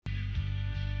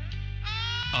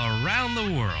Around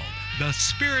the world, the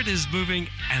Spirit is moving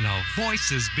and a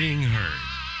voice is being heard.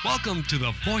 Welcome to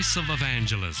the Voice of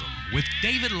Evangelism with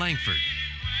David Langford.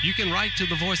 You can write to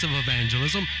the Voice of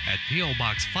Evangelism at P.O.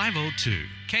 Box 502,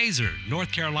 Kaiser,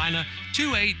 North Carolina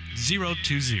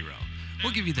 28020.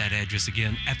 We'll give you that address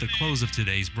again at the close of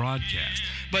today's broadcast.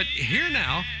 But here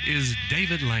now is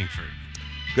David Langford.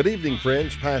 Good evening,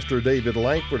 friends. Pastor David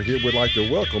Langford here. We'd like to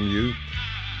welcome you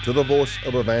to the Voice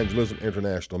of Evangelism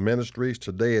International Ministries.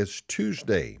 Today is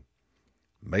Tuesday,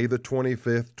 May the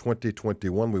 25th,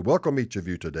 2021. We welcome each of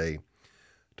you today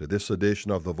to this edition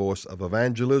of the Voice of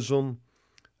Evangelism.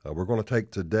 We're going to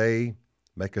take today,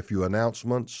 make a few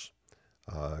announcements.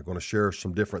 Going to share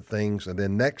some different things. And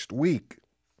then next week,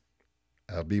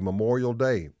 it'll be Memorial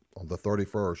Day on the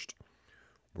 31st.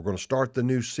 We're going to start the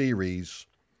new series,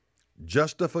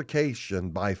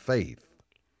 Justification by Faith.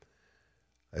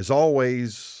 As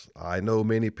always, I know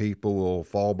many people will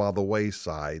fall by the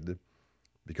wayside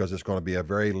because it's going to be a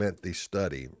very lengthy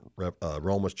study,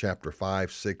 Romans chapter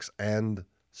 5, 6, and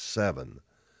 7.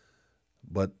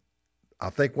 But I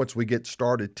think once we get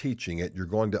started teaching it, you're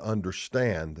going to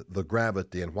understand the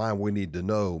gravity and why we need to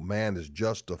know man is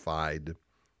justified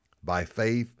by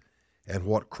faith and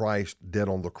what Christ did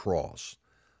on the cross.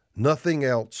 Nothing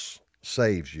else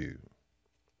saves you.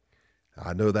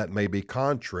 I know that may be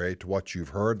contrary to what you've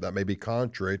heard. That may be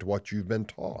contrary to what you've been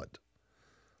taught.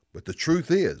 But the truth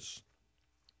is,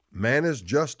 man is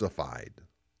justified,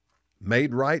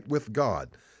 made right with God.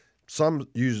 Some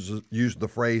use the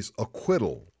phrase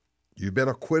acquittal. You've been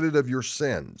acquitted of your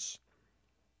sins.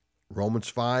 Romans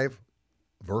 5,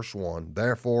 verse 1,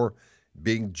 therefore,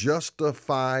 being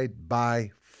justified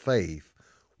by faith,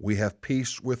 we have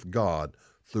peace with God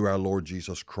through our Lord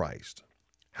Jesus Christ.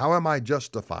 How am I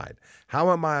justified? How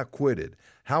am I acquitted?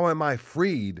 How am I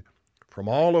freed from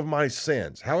all of my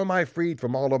sins? How am I freed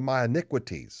from all of my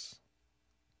iniquities?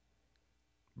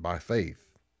 By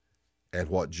faith and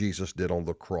what Jesus did on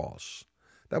the cross.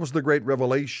 That was the great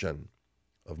revelation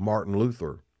of Martin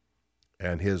Luther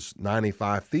and his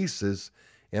 95 Theses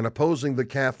in opposing the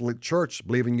Catholic Church,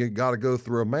 believing you got to go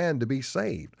through a man to be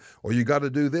saved, or you got to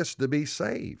do this to be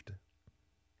saved.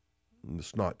 And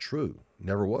it's not true.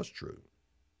 Never was true.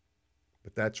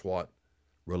 But that's what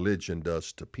religion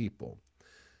does to people.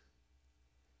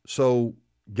 So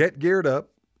get geared up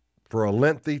for a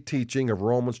lengthy teaching of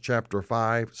Romans chapter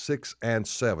 5, 6, and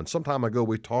 7. Some time ago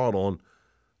we taught on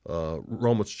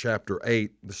Romans chapter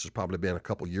 8. This has probably been a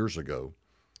couple years ago.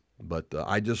 But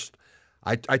I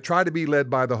try to be led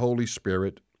by the Holy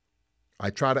Spirit.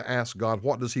 I try to ask God,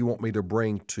 what does He want me to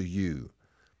bring to you?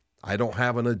 I don't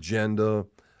have an agenda.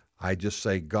 I just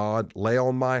say, God, lay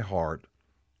on my heart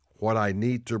what I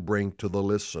need to bring to the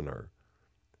listener.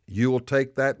 You will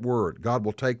take that word. God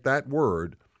will take that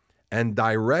word and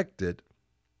direct it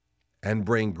and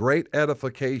bring great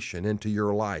edification into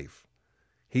your life.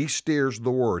 He steers the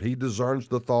word. He discerns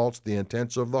the thoughts, the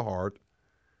intents of the heart.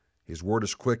 His word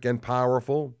is quick and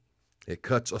powerful. It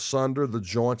cuts asunder the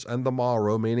joints and the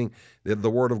marrow, meaning that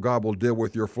the word of God will deal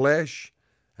with your flesh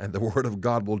and the word of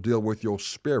God will deal with your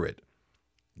spirit.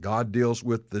 God deals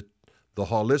with the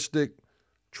holistic,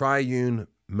 triune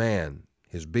man,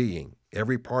 his being,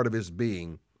 every part of his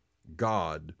being.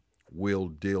 God will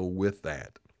deal with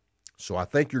that. So I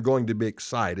think you're going to be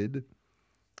excited.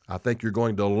 I think you're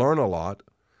going to learn a lot,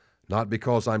 not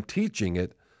because I'm teaching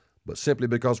it, but simply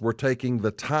because we're taking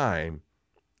the time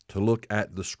to look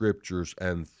at the scriptures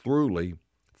and thoroughly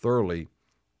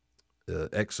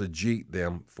exegete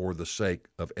them for the sake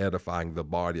of edifying the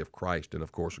body of Christ and,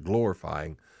 of course,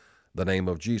 glorifying the name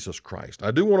of Jesus Christ.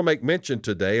 I do want to make mention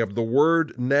today of the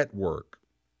Word Network.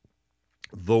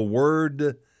 The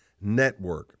Word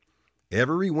Network.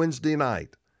 Every Wednesday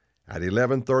night at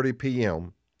 11:30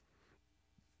 p.m.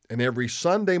 and every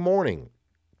Sunday morning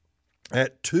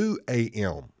at 2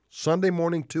 a.m. Sunday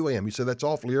morning, 2 a.m. You say that's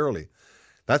awfully early.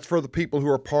 That's for the people who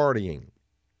are partying,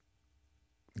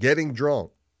 getting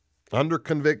drunk, under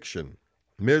conviction,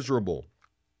 miserable.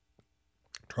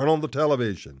 Turn on the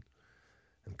television.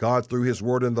 And God, through His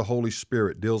Word and the Holy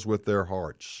Spirit, deals with their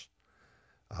hearts.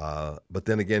 But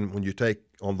then again, when you take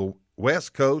on the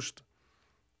West Coast,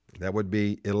 that would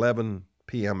be 11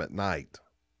 p.m. at night.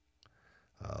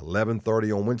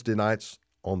 11:30 on Wednesday nights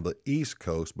on the East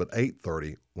Coast, but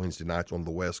 8:30 Wednesday nights on the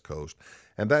West Coast.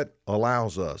 And that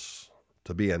allows us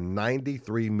to be in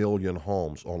 93 million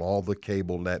homes on all the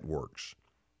cable networks,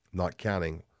 not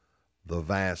counting the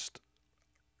vast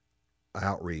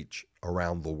outreach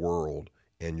around the world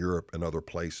in Europe and other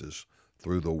places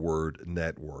through the Word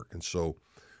Network. And so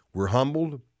we're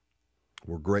humbled.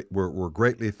 We're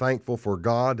greatly thankful for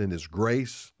God and His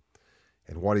grace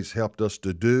and what He's helped us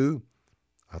to do.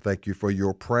 I thank you for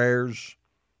your prayers.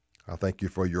 I thank you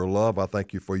for your love. I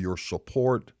thank you for your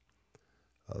support.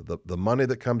 The money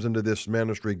that comes into this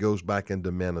ministry goes back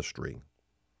into ministry.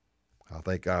 I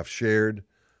think I've shared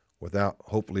without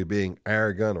hopefully being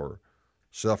arrogant or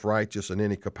self-righteous in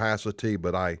any capacity,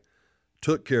 but I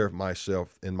took care of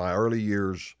myself in my early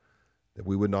years that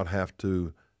we would not have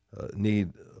to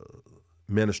need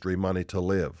ministry money to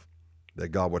live, that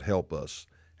God would help us.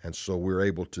 And so we're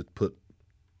able to put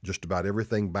just about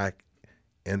everything back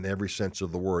in every sense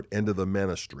of the word into the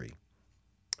ministry.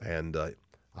 And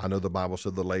I know the Bible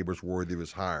said the labor's worthy of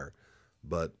his hire,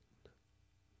 but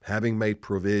having made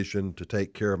provision to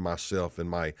take care of myself in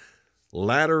my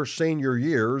latter senior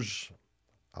years,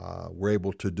 we're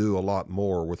able to do a lot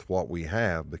more with what we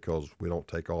have because we don't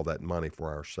take all that money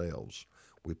for ourselves.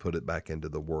 We put it back into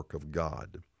the work of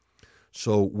God.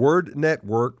 So Word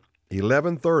Network,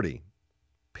 11:30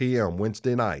 p.m.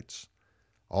 Wednesday nights.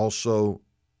 Also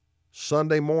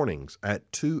Sunday mornings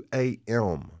at 2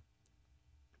 a.m.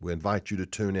 We invite you to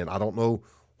tune in. I don't know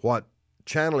what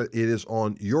channel it is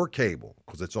on your cable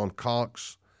because it's on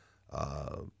Cox,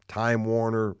 Time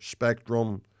Warner,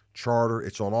 Spectrum, Charter.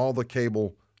 It's on all the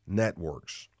cable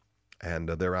networks, and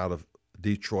they're out of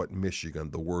Detroit,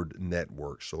 Michigan, the Word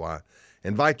Network. So I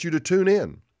invite you to tune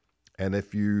in. And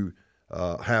if you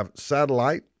have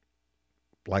satellite,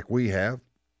 like we have,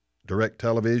 Direct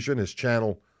Television is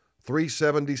channel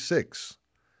 376.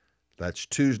 That's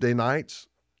Tuesday nights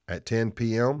at 10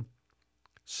 p.m.,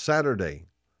 Saturday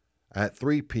at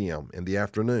 3 p.m. in the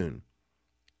afternoon.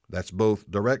 That's both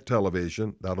Direct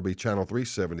Television, that'll be channel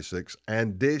 376,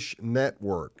 and Dish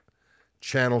Network,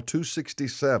 channel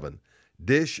 267.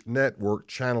 Dish Network,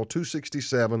 channel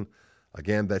 267.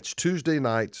 Again, that's Tuesday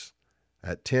nights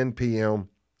at 10 p.m.,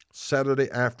 Saturday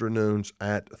afternoons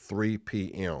at 3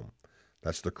 p.m.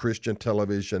 That's the Christian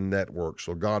Television Network.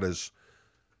 So God has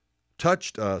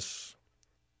touched us,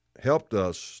 helped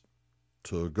us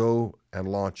to go and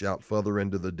launch out further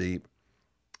into the deep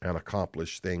and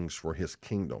accomplish things for his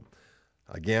kingdom.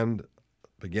 Again,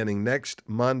 beginning next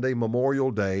Monday, Memorial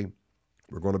Day,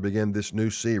 we're going to begin this new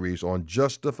series on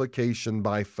justification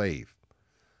by faith.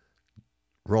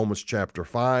 Romans chapter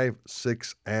 5,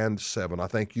 6, and 7. I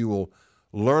think you will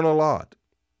learn a lot.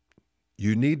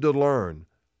 You need to learn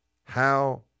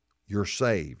how you're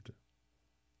saved.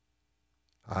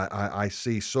 I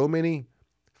see so many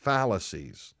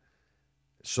fallacies,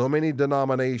 so many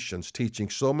denominations teaching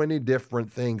so many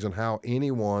different things on how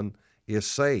anyone is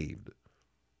saved.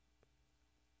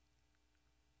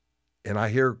 And I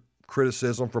hear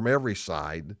criticism from every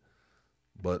side,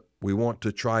 but we want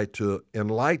to try to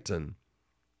enlighten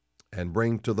and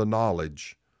bring to the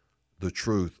knowledge the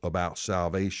truth about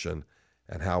salvation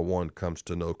and how one comes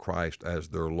to know Christ as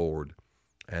their Lord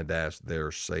and as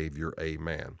their Savior.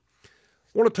 Amen. I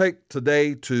want to take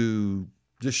today to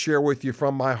just share with you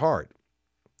from my heart.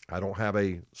 I don't have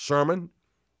a sermon.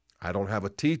 I don't have a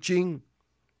teaching,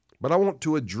 but I want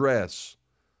to address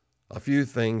a few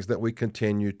things that we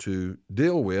continue to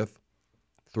deal with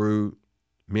through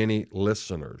many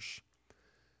listeners.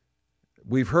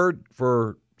 We've heard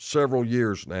for several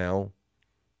years now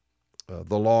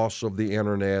the loss of the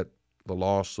internet, the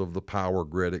loss of the power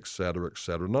grid, et cetera, et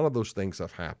cetera. None of those things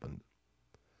have happened.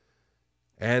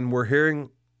 And we're hearing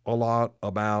a lot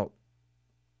about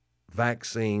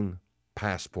vaccine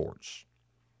passports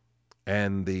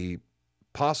and the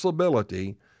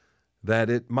possibility that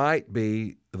it might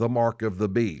be the mark of the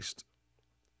beast.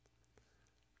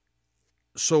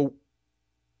 So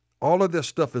all of this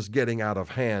stuff is getting out of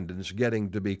hand and it's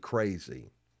getting to be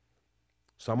crazy.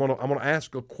 So I'm going to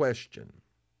ask a question.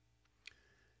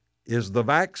 Is the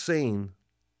vaccine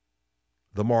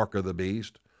the mark of the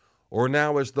beast, or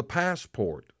now is the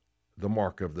passport the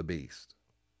mark of the beast?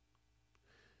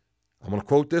 I'm going to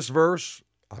quote this verse.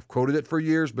 I've quoted it for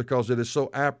years because it is so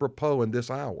apropos in this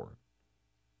hour.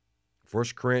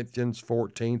 1 Corinthians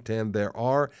 14:10, there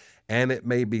are, and it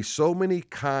may be so many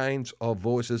kinds of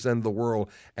voices in the world,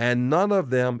 and none of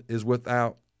them is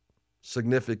without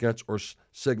significance or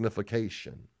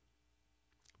signification.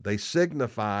 They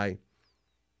signify,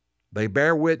 they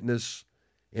bear witness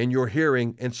in your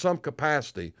hearing in some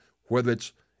capacity, whether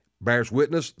it's bears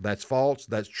witness, that's false,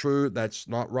 that's true, that's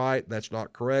not right, that's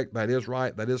not correct, that is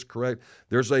right, that is correct.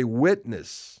 There's a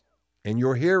witness in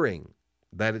your hearing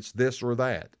that it's this or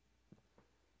that.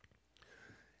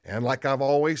 And like I've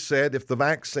always said, if the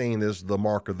vaccine is the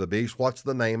mark of the beast, what's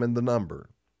the name and the number?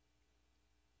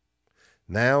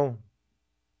 Now,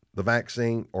 the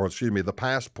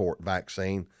passport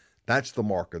vaccine, that's the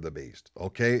mark of the beast.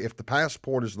 Okay, if the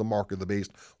passport is the mark of the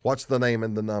beast, what's the name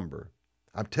and the number?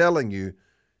 I'm telling you,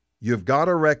 you've got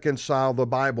to reconcile the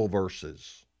Bible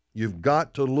verses. You've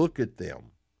got to look at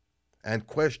them and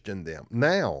question them.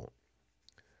 Now,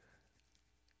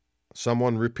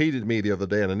 someone repeated me the other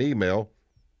day in an email,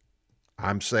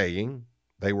 I'm saying,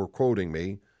 they were quoting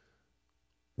me,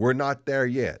 we're not there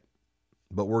yet,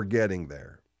 but we're getting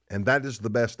there. And that is the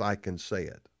best I can say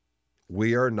it.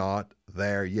 We are not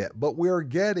there yet, but we're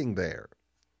getting there.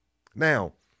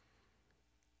 Now,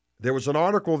 there was an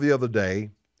article the other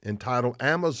day entitled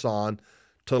Amazon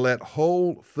to let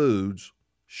Whole Foods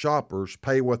shoppers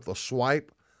pay with the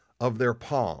swipe of their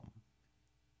palm.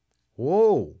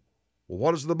 Whoa. Well,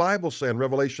 what does the Bible say in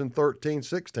Revelation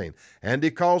 13:16? And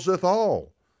he causeth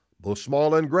all, both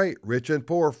small and great, rich and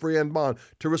poor, free and bond,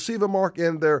 to receive a mark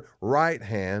in their right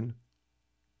hand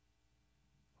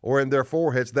or in their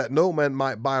foreheads, that no man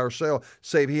might buy or sell,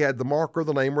 save he had the mark or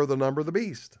the name or the number of the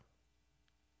beast.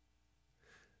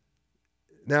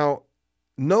 Now,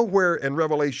 nowhere in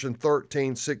Revelation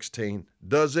 13:16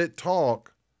 does it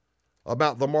talk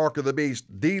about the mark of the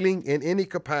beast dealing in any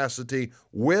capacity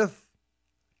with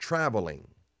traveling.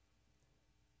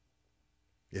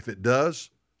 If it does,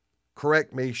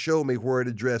 correct me, show me where it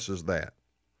addresses that.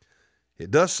 It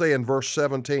does say in verse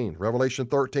 17, Revelation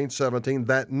 13:17,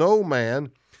 that no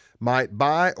man might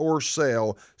buy or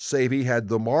sell, save he had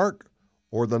the mark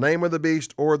or the name of the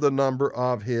beast or the number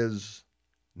of his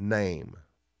name.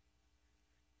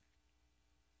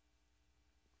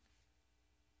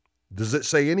 Does it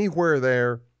say anywhere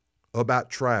there about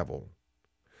travel?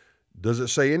 Does it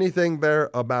say anything there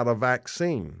about a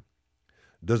vaccine?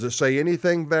 Does it say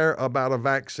anything there about a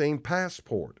vaccine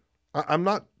passport? I am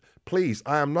not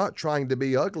trying to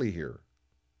be ugly here.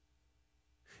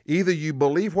 Either you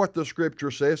believe what the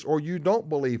Scripture says or you don't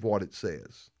believe what it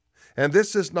says. And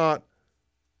this is not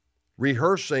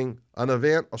rehearsing an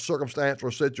event, a circumstance, or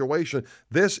a situation.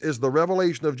 This is the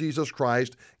revelation of Jesus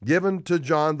Christ given to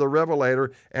John the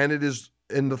Revelator, and it is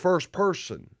in the first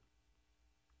person.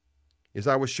 As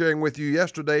I was sharing with you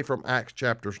yesterday from Acts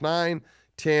chapters 9,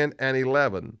 10, and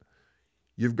 11,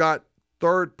 you've got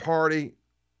third-party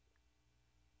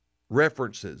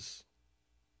references,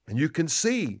 and you can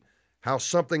see how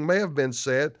something may have been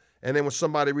said, and then when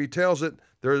somebody retells it,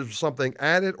 there's something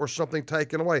added or something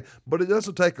taken away. But it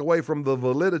doesn't take away from the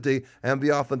validity and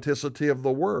the authenticity of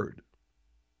the Word.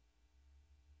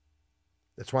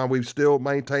 That's why we've still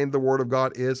maintained the Word of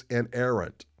God is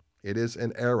inerrant. It is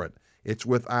inerrant. It's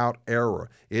without error.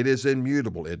 It is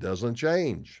immutable. It doesn't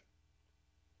change.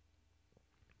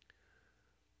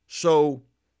 So,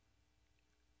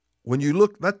 when you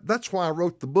look, that's why I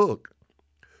wrote the book,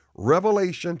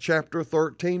 Revelation chapter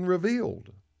 13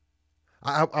 Revealed.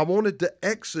 I wanted to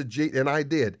exegete, and I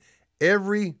did,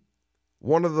 every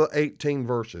one of the 18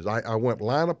 verses. I went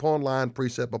line upon line,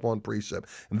 precept upon precept.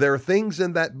 And there are things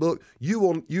in that book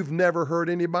you've never heard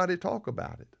anybody talk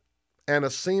about it. An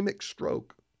ischemic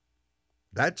stroke.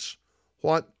 That's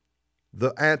what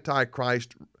the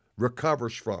Antichrist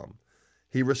recovers from.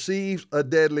 He receives a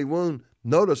deadly wound.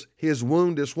 Notice his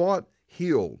wound is what?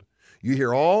 Healed. You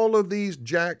hear all of these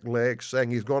jacklegs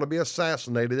saying he's going to be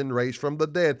assassinated and raised from the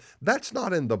dead. That's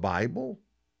not in the Bible.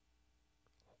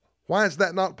 Why is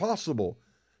that not possible?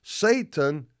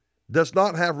 Satan does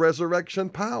not have resurrection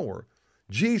power.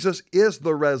 Jesus is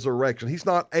the resurrection. He's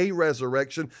not a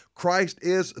resurrection. Christ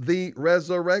is the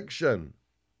resurrection.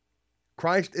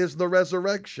 Christ is the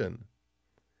resurrection.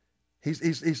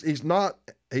 He's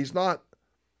not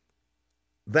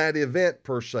that event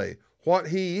per se. What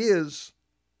he is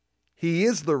he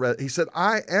said,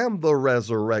 I am the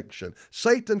resurrection.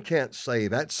 Satan can't say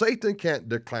that. Satan can't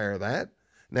declare that.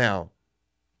 Now,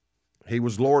 he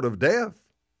was Lord of death.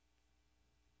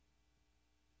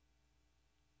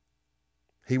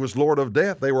 He was Lord of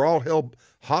death. They were all held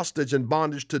hostage and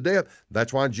bondage to death.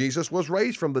 That's why Jesus was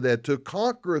raised from the dead, to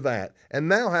conquer that and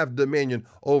now have dominion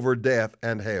over death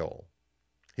and hell.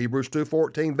 Hebrews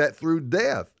 2:14, that through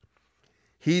death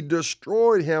he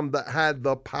destroyed him that had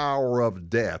the power of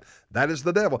death. That is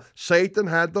the devil. Satan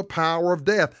had the power of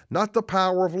death, not the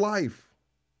power of life.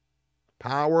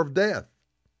 Power of death.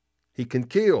 He can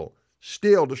kill,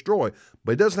 steal, destroy,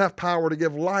 but he doesn't have power to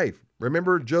give life.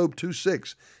 Remember Job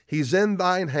 2:6. He's in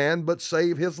thine hand, but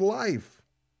save his life.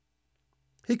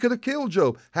 He could have killed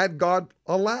Job had God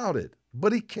allowed it,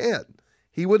 but he can't.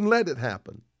 He wouldn't let it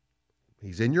happen.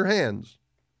 He's in your hands.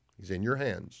 He's in your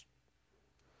hands.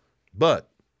 But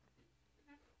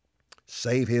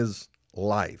save his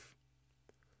life.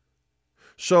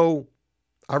 So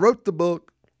I wrote the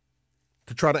book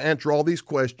to try to answer all these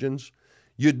questions.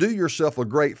 You do yourself a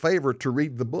great favor to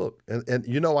read the book. And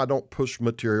you know I don't push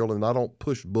material and I don't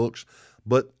push books,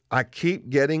 but I keep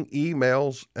getting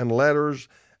emails and letters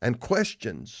and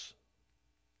questions.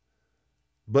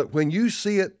 But when you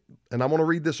see it, and I'm going to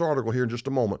read this article here in just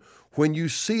a moment, when you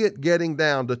see it getting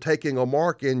down to taking a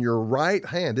mark in your right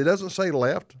hand, it doesn't say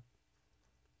left.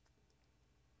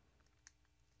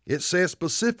 It says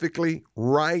specifically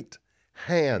right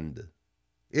hand.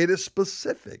 It is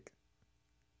specific.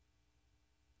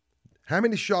 How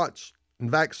many shots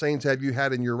and vaccines have you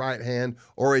had in your right hand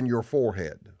or in your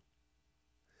forehead?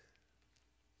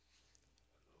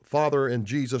 Father, in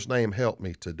Jesus' name, help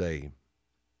me today.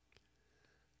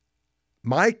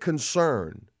 My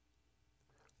concern,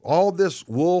 all this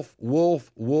wolf,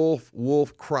 wolf, wolf,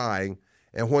 wolf crying,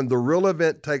 and when the real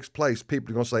event takes place,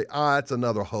 people are going to say, it's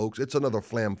another hoax. It's another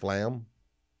flam-flam.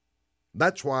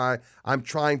 That's why I'm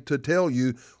trying to tell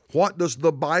you, what does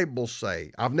the Bible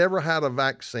say? I've never had a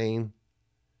vaccine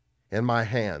in my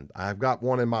hand. I've got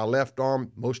one in my left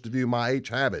arm. Most of you my age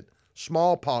have it.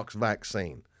 Smallpox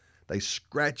vaccine. They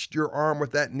scratched your arm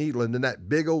with that needle, and then that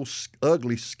big old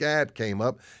ugly scab came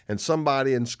up, and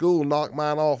somebody in school knocked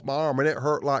mine off my arm, and it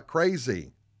hurt like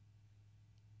crazy.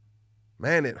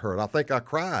 Man, it hurt. I think I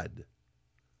cried.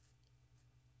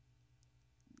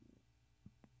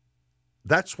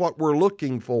 That's what we're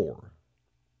looking for.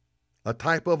 A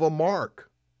type of a mark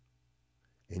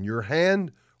in your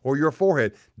hand or your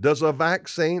forehead. Does a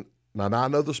vaccine, now I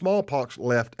know the smallpox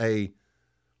left a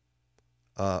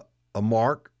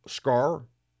mark, scar,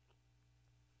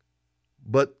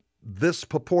 but this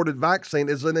purported vaccine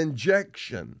is an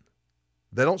injection.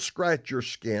 They don't scratch your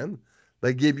skin.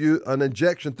 They give you an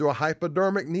injection through a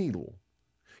hypodermic needle.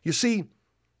 You see,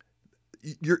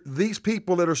 these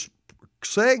people that are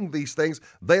saying these things,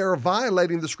 they are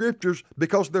violating the scriptures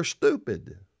because they're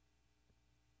stupid.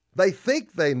 They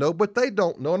think they know, but they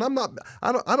don't know. And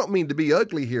I don't mean to be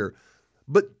ugly here,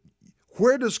 but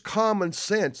where does common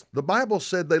sense? The Bible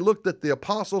said they looked at the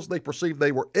apostles, they perceived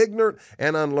they were ignorant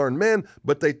and unlearned men,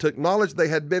 but they took knowledge they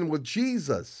had been with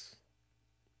Jesus.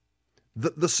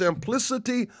 The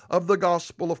simplicity of the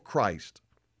gospel of Christ.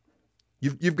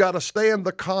 You've got to stay in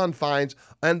the confines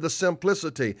and the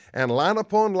simplicity, and line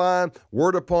upon line,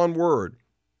 word upon word.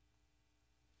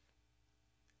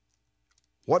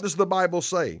 What does the Bible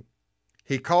say?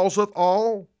 He causeth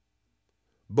all,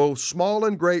 both small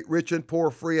and great, rich and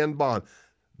poor, free and bond.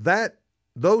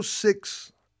 Those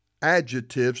 6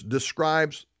 adjectives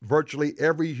describes virtually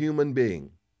every human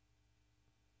being.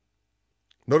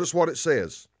 Notice what it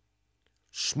says.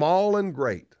 Small and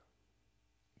great.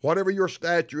 Whatever your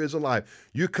stature is in life,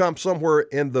 you come somewhere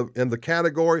in the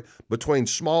category between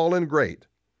small and great.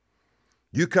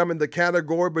 You come in the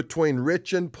category between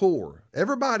rich and poor.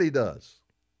 Everybody does.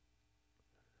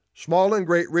 Small and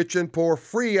great, rich and poor,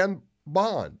 free and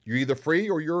bond. You're either free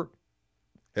or you're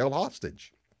held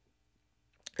hostage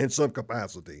in some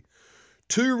capacity.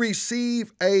 To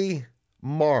receive a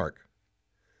mark.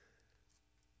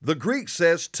 The Greek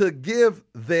says to give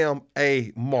them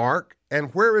a mark.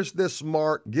 And where is this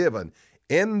mark given?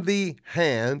 In the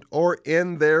hand or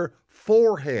in their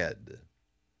forehead.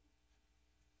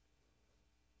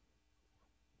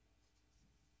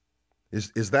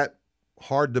 Is that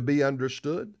hard to be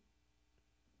understood?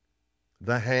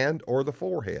 The hand or the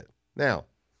forehead. Now,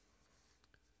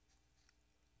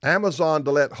 Amazon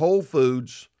to let Whole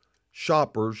Foods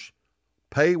shoppers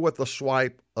pay with a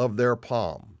swipe of their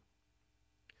palm.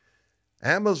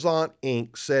 Amazon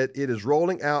Inc. said it is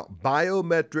rolling out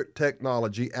biometric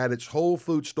technology at its Whole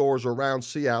Food stores around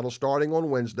Seattle starting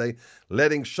on Wednesday,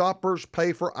 letting shoppers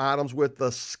pay for items with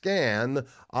the scan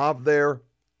of their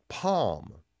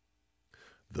palm.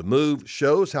 The move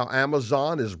shows how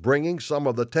Amazon is bringing some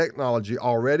of the technology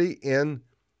already in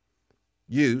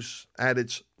use at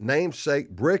its namesake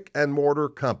brick-and-mortar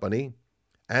company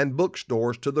and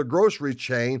bookstores to the grocery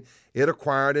chain it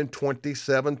acquired in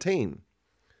 2017.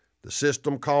 The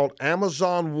system, called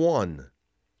Amazon One,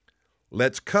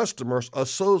 lets customers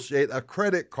associate a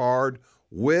credit card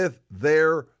with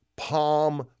their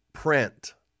palm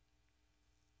print.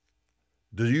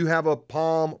 Do you have a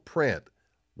palm print?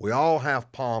 We all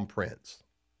have palm prints.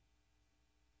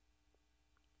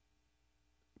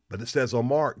 But it says a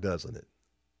mark, doesn't it?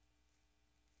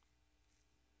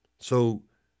 So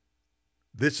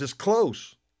this is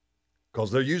close because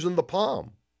they're using the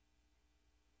palm.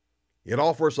 It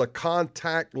offers a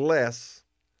contactless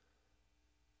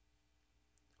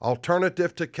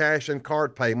alternative to cash and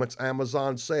card payments,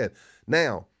 Amazon said.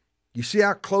 Now, you see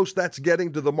how close that's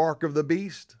getting to the mark of the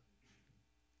beast?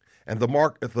 And the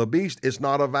mark of the beast is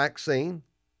not a vaccine.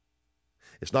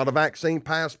 It's not a vaccine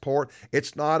passport.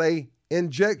 It's not a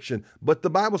injection. But the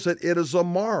Bible said it is a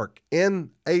mark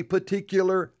in a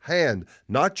particular hand,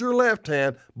 not your left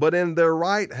hand, but in their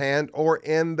right hand or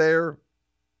in their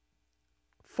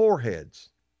foreheads.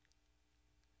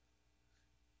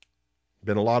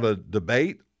 Been a lot of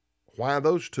debate. Why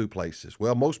those two places?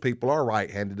 Well, most people are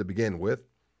right-handed to begin with.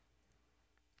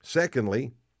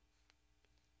 Secondly,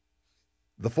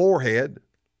 the forehead,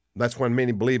 that's when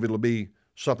many believe it'll be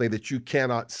something that you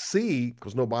cannot see,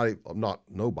 because not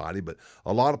nobody, but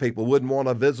a lot of people wouldn't want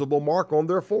a visible mark on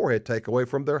their forehead take away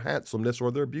from their handsomeness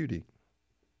or their beauty.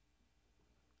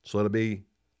 So it'll be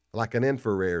like an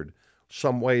infrared.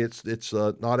 Some way it's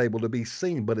not able to be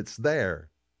seen, but it's there.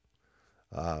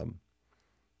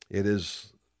 It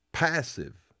is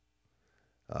passive.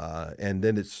 And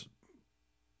then its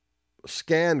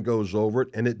scan goes over it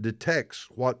and it detects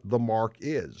what the mark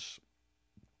is.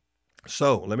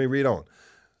 So let me read on.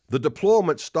 The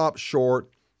deployment stopped short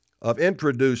of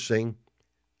introducing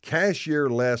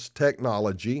cashierless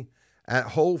technology at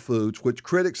Whole Foods, which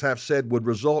critics have said would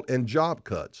result in job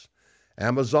cuts.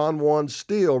 Amazon One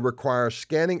still requires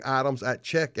scanning items at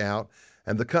checkout,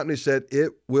 and the company said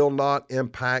it will not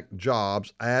impact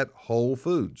jobs at Whole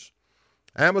Foods.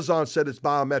 Amazon said its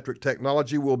biometric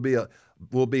technology will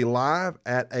be live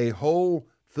at a Whole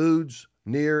Foods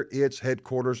near its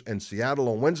headquarters in Seattle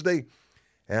on Wednesday,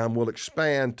 and will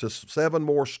expand to 7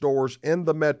 more stores in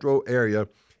the metro area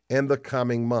in the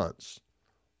coming months.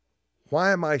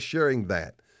 Why am I sharing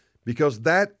that? Because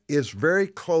that is very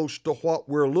close to what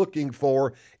we're looking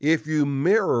for if you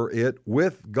mirror it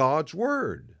with God's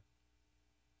Word.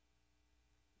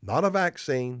 Not a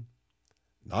vaccine,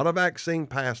 not a vaccine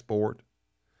passport,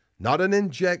 not an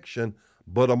injection,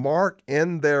 but a mark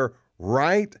in their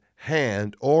right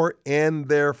hand or in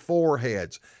their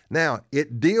foreheads. Now,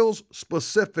 it deals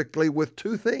specifically with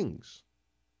 2 things: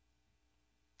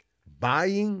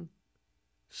 buying,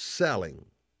 selling.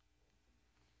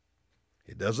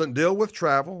 It doesn't deal with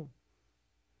travel.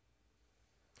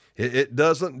 It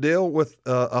doesn't deal with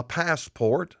a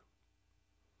passport.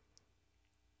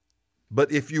 But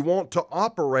if you want to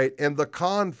operate in the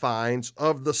confines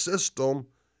of the system,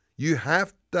 you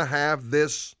have to have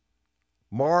this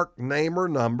mark, name, or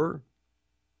number.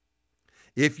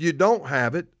 If you don't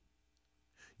have it,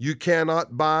 you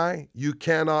cannot buy, you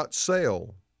cannot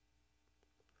sell.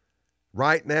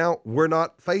 Right now, we're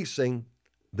not facing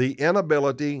the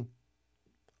inability,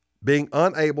 being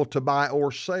unable to buy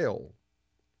or sell.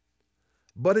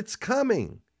 But it's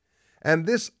coming. And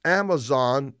this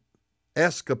Amazon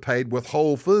escapade with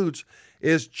Whole Foods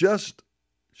is just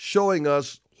showing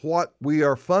us what we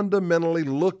are fundamentally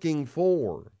looking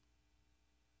for.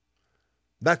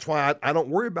 That's why I don't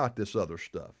worry about this other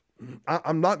stuff.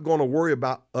 I'm not going to worry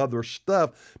about other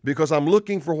stuff because I'm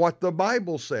looking for what the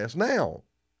Bible says. Now,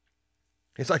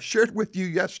 as I shared with you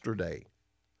yesterday,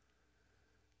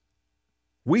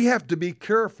 we have to be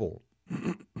careful.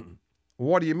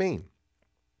 What do you mean?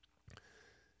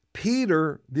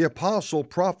 Peter, the apostle,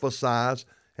 prophesies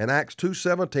in Acts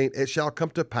 2:17, it shall come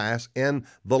to pass in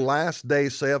the last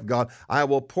days, saith God, I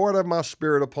will pour out of my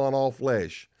spirit upon all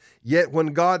flesh. Yet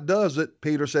when God does it,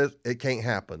 Peter says, it can't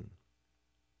happen.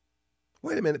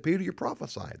 Wait a minute, Peter, you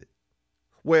prophesied it.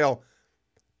 Well,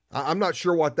 I'm not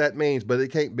sure what that means, but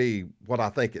it can't be what I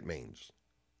think it means.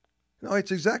 No,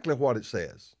 it's exactly what it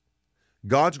says.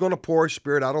 God's going to pour His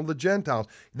Spirit out on the Gentiles.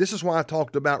 This is why I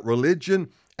talked about religion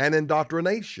and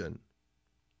indoctrination.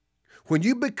 When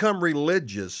you become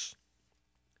religious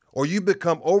or you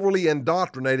become overly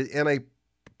indoctrinated in a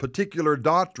particular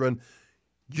doctrine,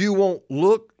 you won't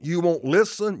look, you won't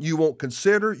listen, you won't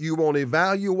consider, you won't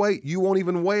evaluate, you won't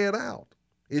even weigh it out.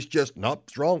 It's just, nope,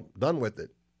 it's wrong, done with it.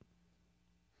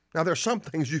 Now, there are some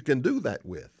things you can do that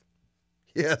with.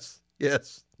 Yes.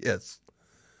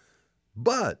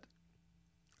 But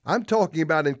I'm talking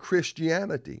about in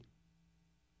Christianity.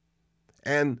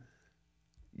 And,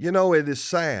 it is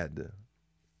sad.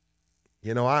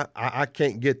 I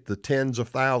can't get the tens of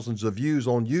thousands of views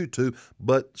on YouTube,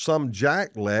 but some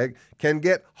jackleg can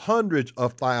get hundreds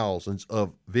of thousands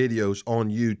of videos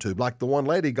on YouTube. Like the one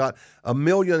lady got 1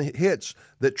 million hits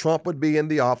that Trump would be in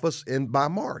the office by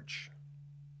March.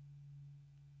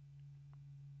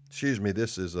 Excuse me,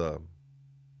 this is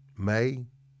May.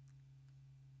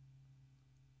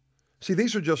 See,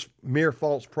 these are just mere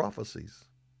false prophecies.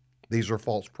 These are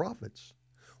false prophets.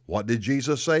 What did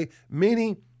Jesus say?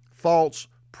 Many false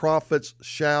prophets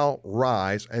shall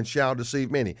rise and shall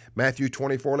deceive many. Matthew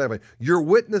 24:11. You're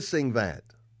witnessing that.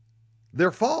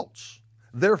 They're false.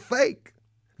 They're fake.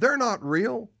 They're not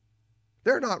real.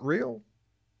 They're not real.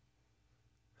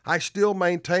 I still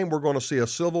maintain we're going to see a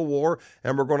civil war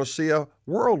and we're going to see a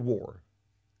world war.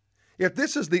 If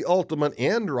this is the ultimate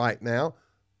end right now,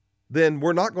 then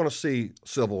we're not going to see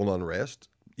civil unrest.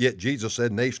 Yet Jesus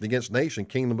said nation against nation,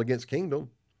 kingdom against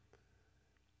kingdom.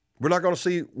 We're not going to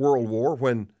see world war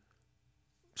when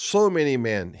so many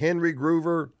men, Henry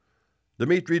Groover,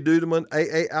 Dimitri Duduman,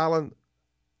 A.A. Allen,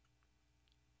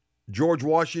 George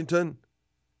Washington.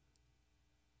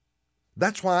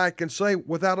 That's why I can say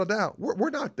without a doubt,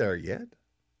 we're not there yet.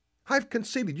 I've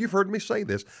conceded. You've heard me say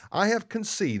this. I have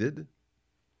conceded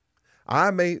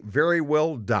I may very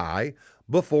well die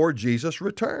before Jesus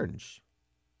returns.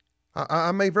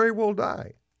 I may very well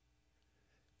die.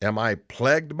 Am I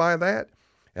plagued by that?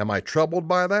 Am I troubled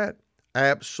by that?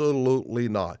 Absolutely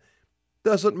not.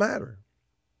 Doesn't matter.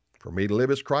 For me to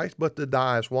live is Christ, but to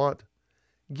die is what?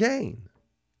 Gain.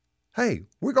 Hey,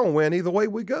 we're going to win either way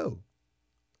we go.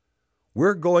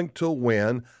 We're going to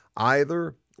win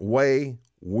either way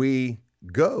we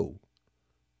go.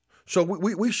 So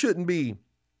we shouldn't be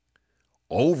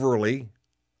overly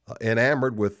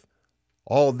enamored with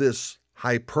all this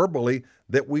hyperbole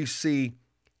that we see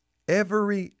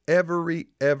every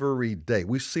day.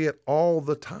 We see it all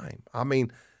the time. I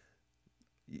mean,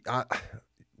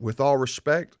 with all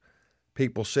respect,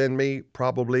 people send me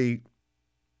probably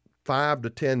 5 to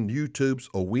 10 YouTubes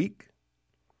a week.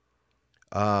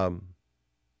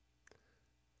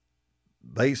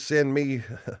 They send me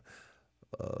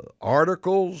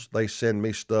articles. They send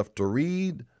me stuff to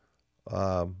read.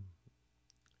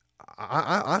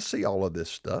 I see all of this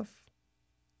stuff.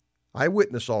 I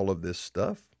witness all of this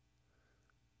stuff.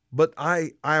 But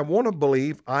I want to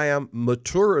believe I am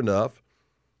mature enough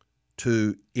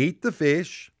to eat the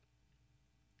fish,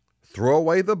 throw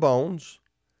away the bones,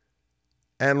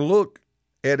 and look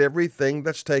at everything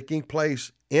that's taking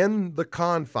place in the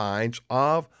confines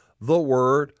of the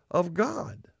Word of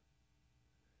God.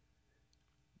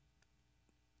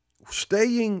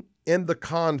 Staying in the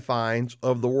confines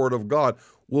of the Word of God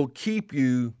will keep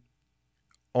you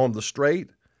on the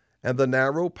straight and the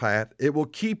narrow path. It will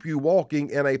keep you walking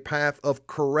in a path of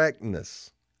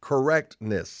correctness.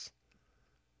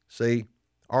 See,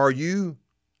 are you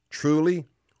truly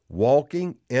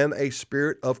walking in a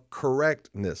spirit of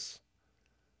correctness?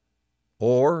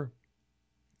 Or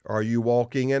are you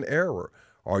walking in error?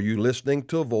 Are you listening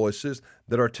to voices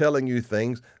that are telling you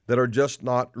things that are just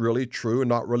not really true and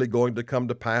not really going to come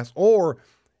to pass, or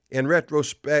in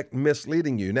retrospect,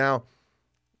 misleading you? Now,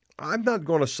 I'm not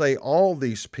going to say all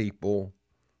these people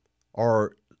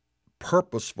are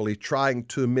purposefully trying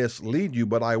to mislead you,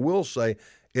 but I will say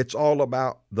it's all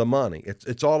about the money.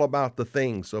 It's all about the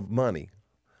things of money.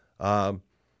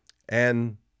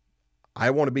 And I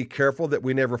want to be careful that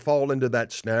we never fall into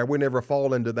that snare. We never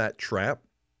fall into that trap,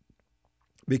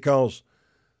 because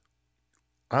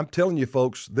I'm telling you,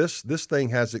 folks, this thing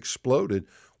has exploded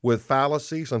with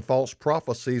fallacies and false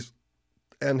prophecies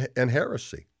and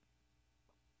heresy.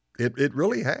 It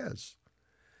really has.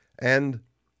 And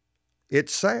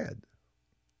it's sad.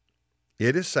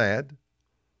 It is sad,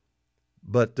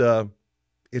 but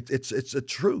it's a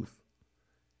truth.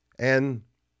 And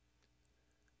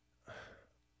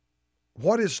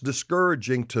what is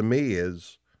discouraging to me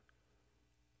is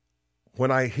when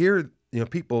I hear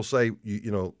people say,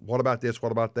 what about this,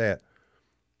 what about that?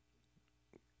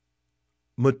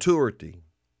 Maturity,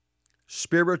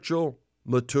 spiritual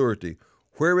maturity.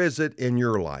 Where is it in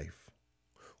your life?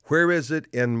 Where is it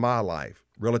in my life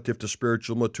relative to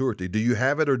spiritual maturity? Do you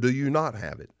have it or do you not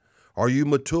have it? Are you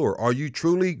mature? Are you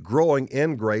truly growing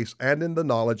in grace and in the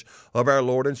knowledge of our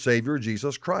Lord and Savior,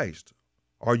 Jesus Christ?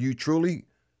 Are you truly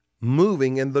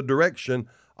moving in the direction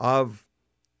of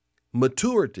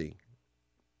maturity?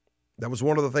 That was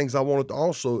one of the things I wanted to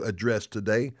also address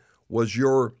today, was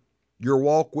your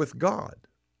walk with God.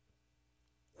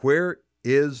 Where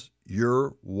is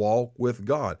your walk with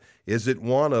God? Is it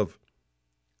one of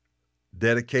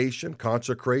dedication,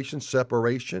 consecration,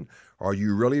 separation? Are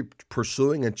you really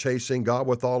pursuing and chasing God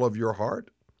with all of your heart?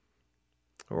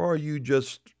 Or are you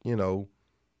just,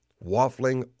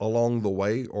 waffling along the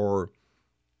way, or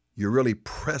you're really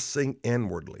pressing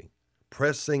inwardly?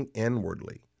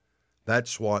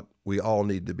 That's what we all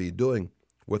need to be doing,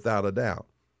 without a doubt.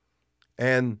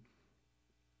 And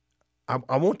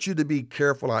I want you to be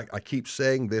careful. I keep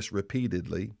saying this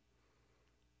repeatedly,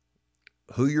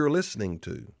 who you're listening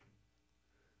to,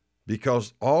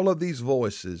 because all of these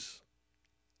voices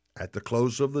at the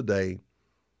close of the day,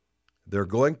 they're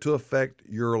going to affect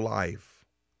your life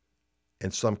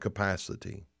in some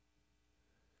capacity.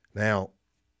 Now,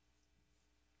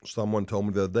 someone told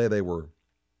me the other day they were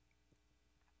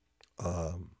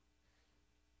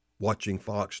watching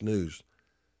Fox News.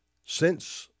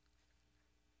 Since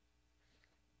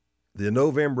the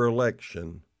November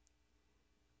election,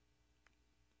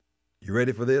 You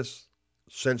ready for this?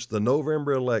 Since the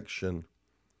November election,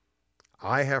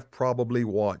 I have probably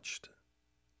watched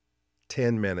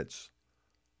 10 minutes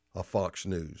of Fox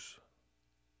News.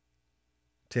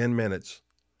 10 minutes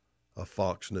of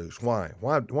Fox News. Why?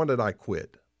 Why did I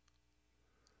quit?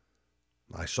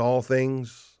 I saw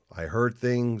things, I heard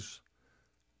things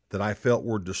that I felt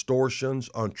were distortions,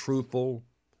 untruthful,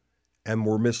 and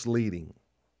were misleading.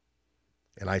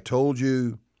 And I told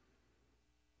you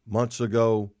months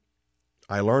ago,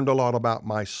 I learned a lot about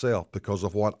myself because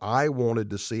of what I wanted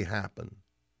to see happen.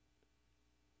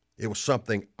 It was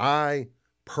something I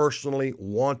personally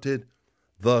wanted,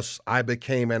 thus I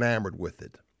became enamored with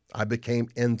it. I became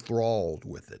enthralled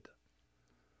with it.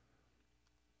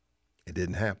 It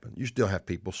didn't happen. You still have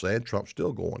people saying Trump's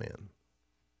still going in.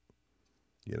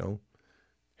 You know?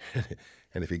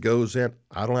 And if he goes in,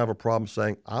 I don't have a problem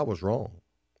saying I was wrong.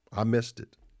 I missed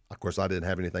it. Of course, I didn't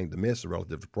have anything to miss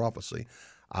relative to prophecy.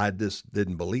 I just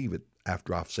didn't believe it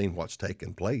after I've seen what's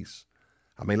taken place.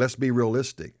 I mean, let's be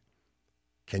realistic.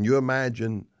 Can you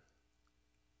imagine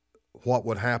what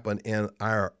would happen in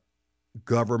our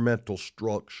governmental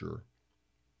structure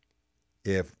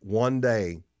if one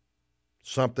day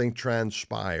something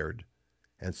transpired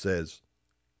and says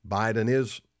Biden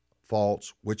is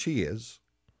false, which he is.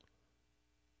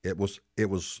 It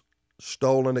was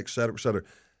stolen, et cetera, et cetera.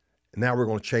 Now we're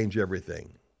going to change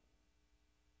everything.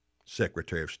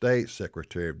 Secretary of State,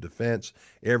 Secretary of Defense,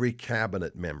 every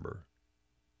cabinet member.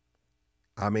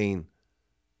 I mean,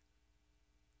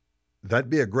 that'd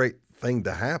be a great thing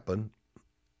to happen,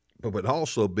 but would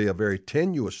also be a very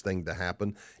tenuous thing to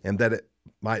happen, and that it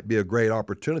might be a great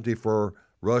opportunity for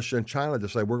Russia and China to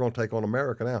say, we're going to take on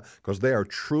America now, because they are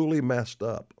truly messed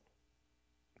up.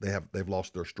 They've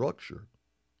lost their structure,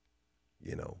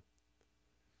 you know.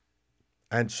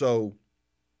 And so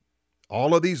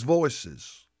all of these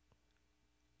voices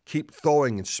keep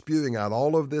throwing and spewing out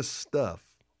all of this stuff.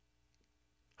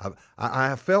 I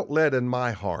have felt led in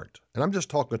my heart, and I'm just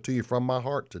talking to you from my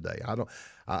heart today.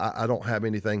 I don't have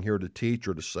anything here to teach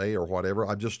or to say or whatever.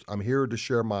 I'm here to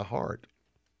share my heart.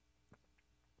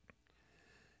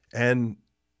 And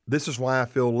this is why I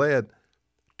feel led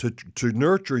to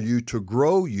nurture you, to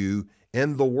grow you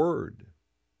in the Word.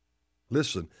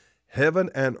 Listen, heaven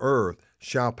and earth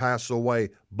shall pass away,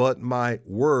 but my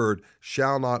word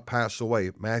shall not pass away.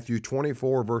 Matthew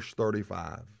 24, verse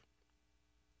 35.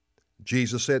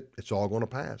 Jesus said it's all going to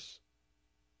pass.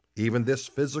 Even this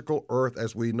physical earth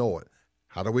as we know it.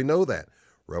 How do we know that?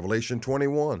 Revelation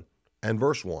 21 and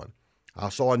verse 1. I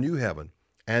saw a new heaven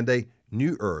and a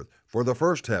new earth, for the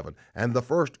first heaven and the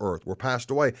first earth were passed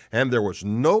away, and there was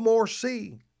no more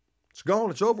sea. It's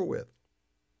gone, it's over with.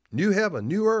 New heaven,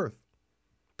 new earth.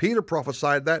 Peter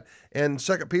prophesied that in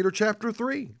 2 Peter chapter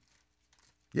 3.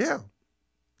 Yeah.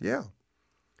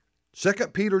 2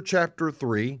 Peter chapter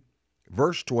 3,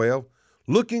 verse 12,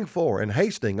 looking for and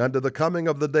hasting unto the coming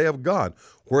of the day of God,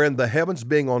 wherein the heavens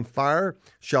being on fire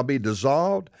shall be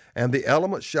dissolved, and the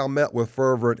elements shall melt with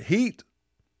fervent heat.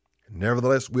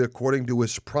 Nevertheless, we according to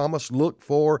his promise look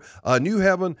for a new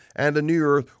heaven and a new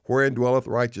earth wherein dwelleth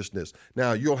righteousness.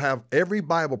 Now, you'll have every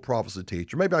Bible prophecy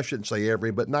teacher, maybe I shouldn't say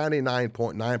every, but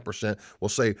 99.9% will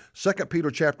say 2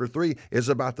 Peter chapter 3 is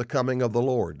about the coming of the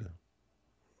Lord.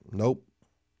 Nope,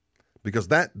 because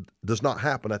that does not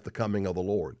happen at the coming of the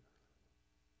Lord.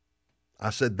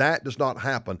 I said that does not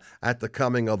happen at the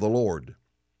coming of the Lord.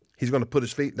 He's going to put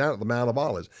his feet down at the Mount of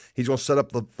Olives. He's going to set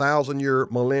up the 1,000-year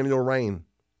millennial reign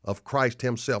of Christ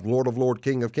himself, Lord of Lords,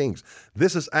 King of Kings.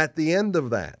 This is at the end of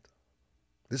that.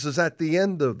 This is at the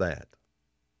end of that.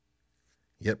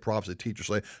 Yet prophecy teachers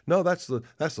say, no, that's the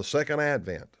second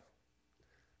advent.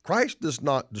 Christ does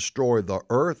not destroy the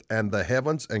earth and the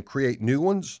heavens and create new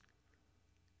ones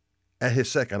at his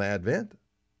second advent.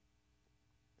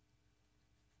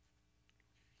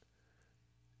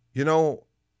 You know,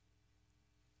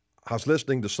 I was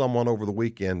listening to someone over the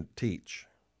weekend teach.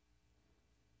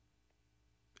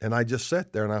 And I just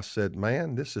sat there and I said,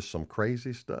 man, this is some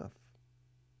crazy stuff.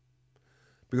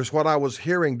 Because what I was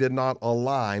hearing did not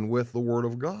align with the Word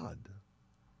of God.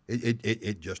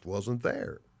 It just wasn't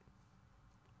there.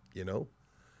 You know,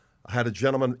 I had a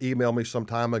gentleman email me some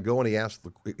time ago and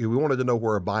he wanted to know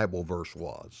where a Bible verse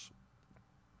was.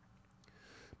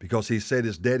 Because he said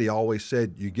his daddy always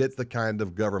said, you get the kind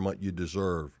of government you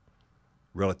deserve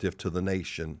relative to the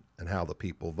nation and how the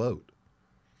people vote.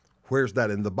 Where's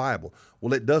that in the Bible?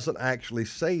 Well, it doesn't actually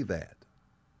say that.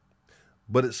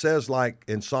 But it says, like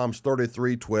in Psalms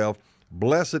 33:12,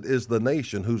 blessed is the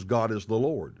nation whose God is the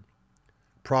Lord.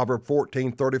 Proverbs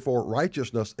 14:34,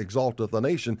 righteousness exalteth a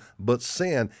nation, but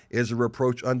sin is a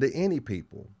reproach unto any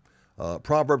people.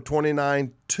 Proverb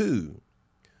 29:2.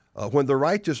 When the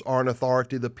righteous are in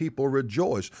authority, the people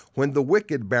rejoice. When the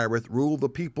wicked beareth rule, the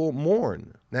people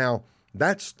mourn. Now,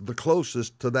 that's the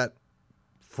closest to that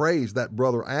phrase that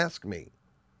brother asked me.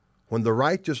 When the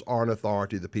righteous are in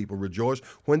authority, the people rejoice.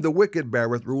 When the wicked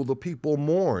beareth rule, the people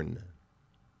mourn.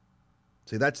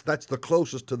 See, that's the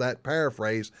closest to that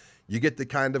paraphrase. You get the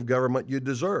kind of government you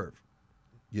deserve.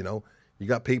 You know, you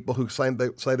got people who say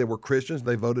they were Christians,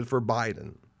 they voted for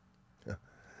Biden.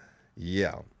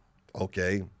 Yeah,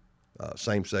 okay.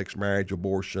 Same-sex marriage,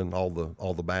 abortion, all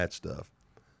the bad stuff.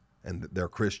 And they're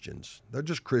Christians. They're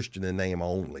just Christian in name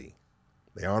only.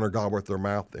 They honor God with their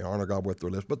mouth, they honor God with their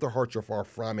lips, but their hearts are far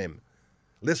from Him.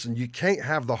 Listen, you can't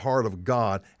have the heart of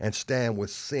God and stand with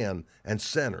sin and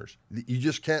sinners. You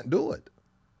just can't do it.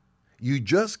 You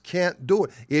just can't do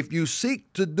it. If you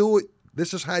seek to do it,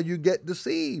 this is how you get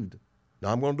deceived. Now,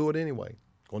 I'm going to do it anyway.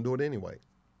 I'm going to do it anyway.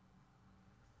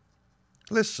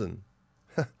 Listen,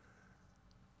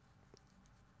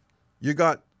 you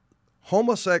got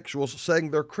homosexuals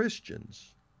saying they're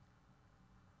Christians.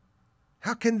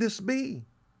 How can this be?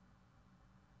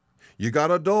 You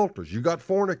got adulterers, you got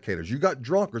fornicators, you got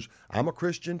drunkards. I'm a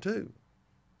Christian too.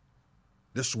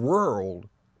 This world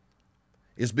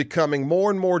is becoming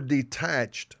more and more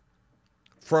detached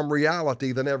from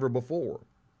reality than ever before.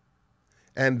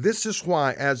 And this is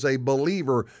why, as a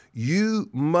believer, you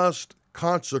must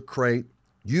consecrate,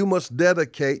 you must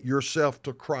dedicate yourself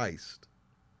to Christ.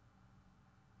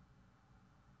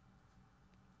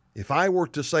 If I were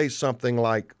to say something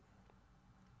like,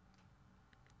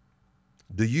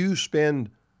 do you spend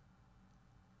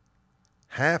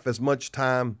half as much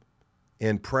time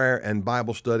in prayer and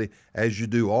Bible study as you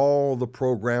do all the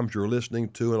programs you're listening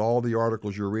to and all the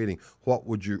articles you're reading? What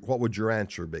would your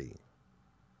answer be?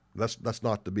 That's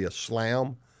not to be a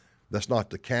slam. That's not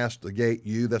to castigate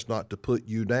you. That's not to put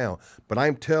you down. But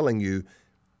I'm telling you,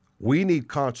 we need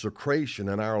consecration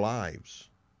in our lives.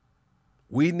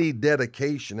 We need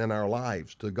dedication in our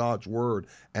lives to God's Word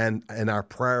and our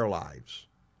prayer lives.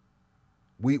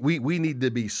 We need to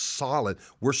be solid.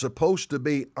 We're supposed to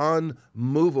be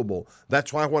unmovable.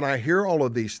 That's why when I hear all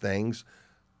of these things,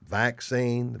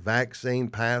 vaccine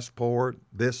passport,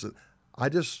 this, I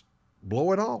just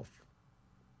blow it off.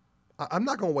 I'm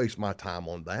not going to waste my time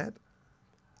on that.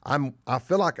 I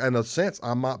feel like, in a sense,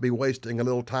 I might be wasting a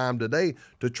little time today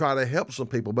to try to help some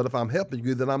people. But if I'm helping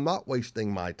you, then I'm not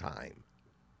wasting my time.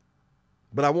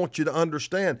 But I want you to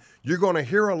understand, you're going to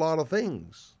hear a lot of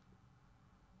things.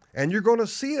 And you're going to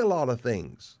see a lot of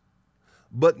things.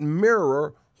 But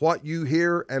mirror what you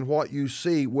hear and what you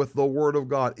see with the Word of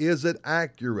God. Is it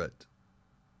accurate?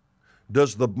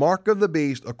 Does the mark of the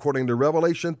beast, according to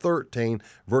Revelation 13,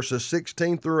 verses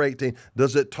 16 through 18,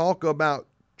 does it talk about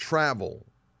travel?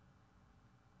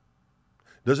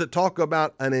 Does it talk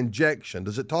about an injection?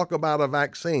 Does it talk about a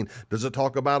vaccine? Does it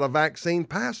talk about a vaccine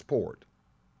passport?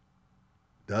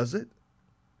 Does it?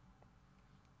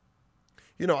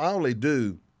 You know, I only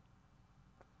do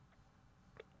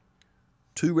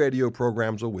 2 radio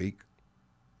programs a week.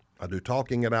 I do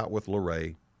Talking It Out with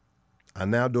Lorraine. I'm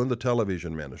now doing the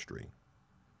television ministry.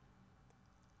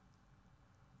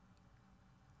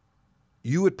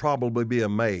 You would probably be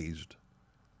amazed,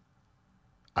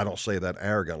 I don't say that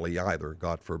arrogantly either,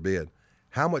 God forbid,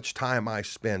 how much time I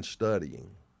spend studying.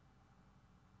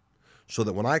 So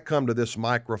that when I come to this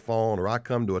microphone or I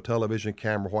come to a television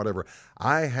camera, whatever,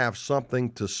 I have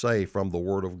something to say from the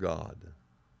Word of God.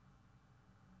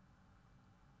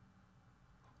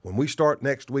 When we start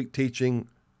next week teaching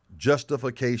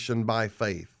justification by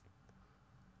faith,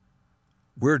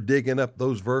 we're digging up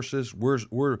those verses.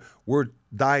 We're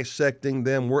dissecting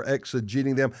them. We're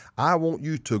exegeting them. I want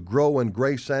you to grow in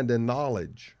grace and in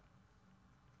knowledge,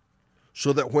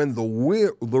 so that when the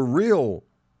real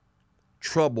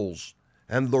troubles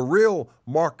and the real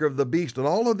mark of the beast and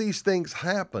all of these things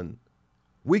happen,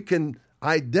 we can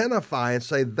identify and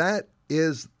say, that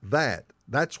is that.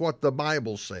 That's what the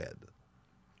Bible said.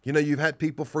 You know, you've had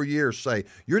people for years say,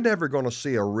 you're never going to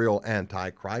see a real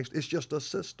Antichrist. It's just a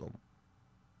system.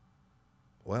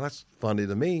 Well, that's funny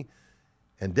to me.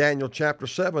 In Daniel chapter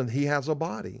 7, he has a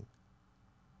body.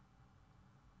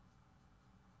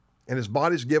 And his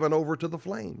body's given over to the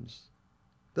flames.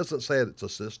 Doesn't say it's a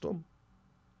system.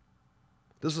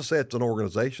 Doesn't say it's an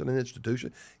organization, an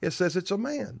institution. It says it's a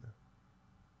man.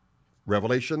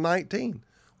 Revelation 19.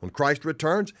 When Christ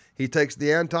returns, he takes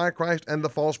the Antichrist and the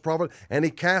false prophet, and he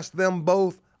casts them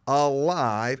both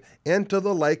alive into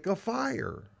the lake of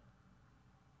fire.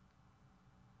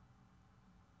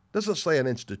 Doesn't say an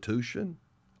institution,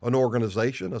 an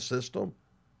organization, a system.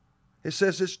 It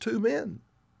says it's 2 men.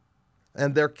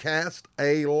 and they're cast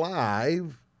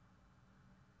alive.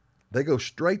 They go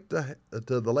straight to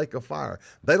the lake of fire.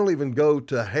 They don't even go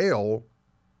to hell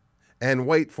and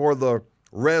wait for the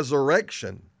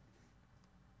resurrection.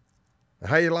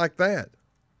 How you like that?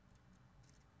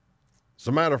 As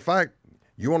a matter of fact,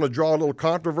 you want to draw a little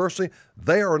controversy?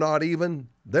 They're not even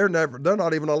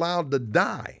allowed to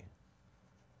die.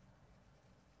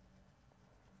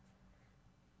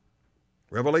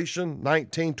 Revelation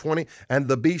 19:20, and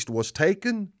the beast was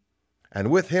taken,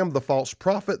 and with him the false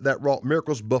prophet that wrought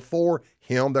miracles before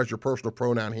him. There's your personal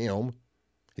pronoun, him.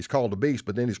 He's called a beast,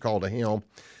 but then he's called a him,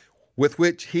 with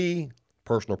which he,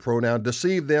 personal pronoun,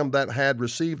 deceived them that had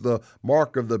received the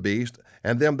mark of the beast,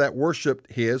 and them that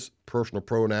worshipped his, personal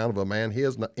pronoun of a man,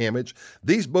 his image.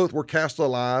 These both were cast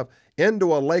alive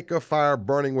into a lake of fire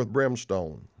burning with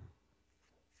brimstone.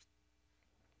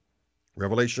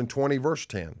 Revelation 20, verse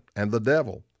 10, and the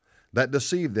devil that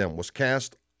deceived them was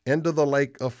cast into the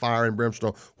lake of fire and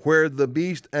brimstone, where the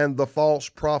beast and the false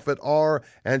prophet are,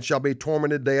 and shall be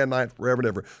tormented day and night forever and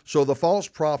ever. So the false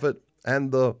prophet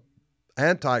and the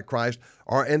Antichrist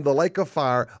are in the lake of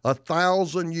fire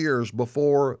 1,000 years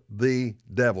before the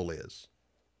devil is.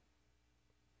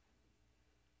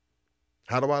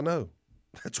 How do I know?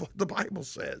 That's what the Bible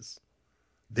says.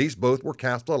 These both were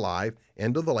cast alive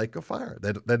into the lake of fire.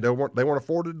 They weren't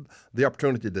afforded the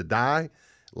opportunity to die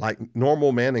like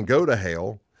normal men and go to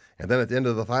hell, and then at the end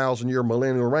of the 1,000-year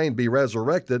millennial reign be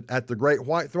resurrected at the great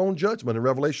white throne judgment in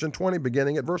Revelation 20,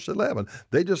 beginning at verse 11.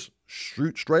 They just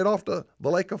shoot straight off to the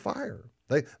lake of fire.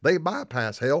 They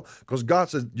bypass hell because God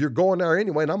says, you're going there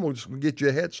anyway, and I'm going to get you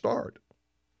a head start.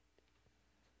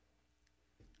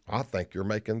 I think you're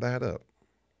making that up.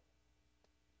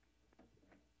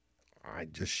 I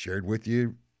just shared with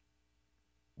you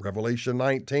Revelation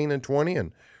 19 and 20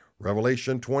 and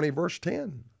Revelation 20, verse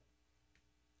 10.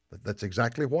 That's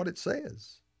exactly what it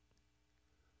says.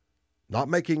 Not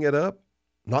making it up,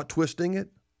 not twisting it.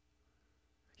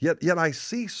 Yet I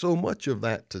see so much of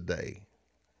that today.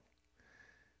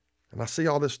 And I see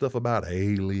all this stuff about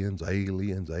aliens.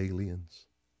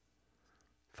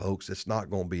 Folks, it's not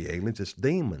going to be aliens, it's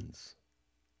demons.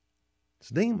 It's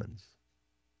demons.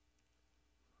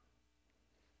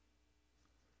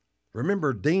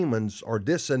 Remember, demons are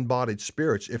disembodied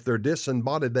spirits. If they're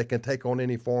disembodied, they can take on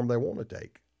any form they want to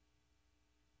take.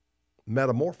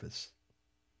 Metamorphosis.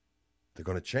 They're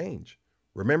going to change.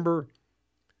 Remember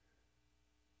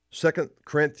 2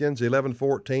 Corinthians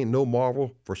 11:14, no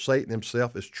marvel, for Satan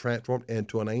himself is transformed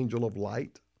into an angel of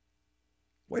light.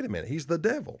 Wait a minute, he's the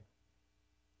devil.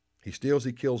 He steals,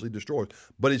 he kills, he destroys.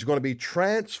 But he's going to be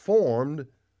transformed,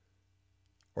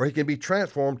 or he can be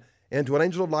transformed into an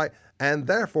angel of light, and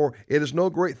therefore it is no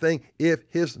great thing if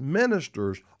his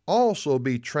ministers also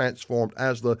be transformed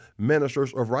as the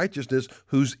ministers of righteousness,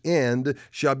 whose end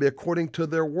shall be according to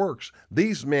their works.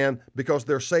 These men, because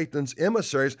they're Satan's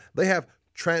emissaries, they have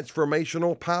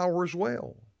transformational power as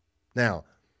well. Now,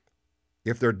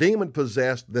 if they're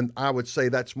demon-possessed, then I would say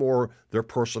that's more their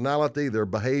personality, their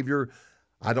behavior.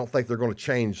 I don't think they're going to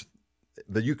change.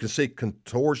 That you can see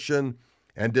contortion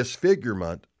and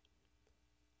disfigurement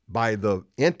by the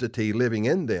entity living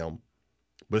in them.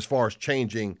 But as far as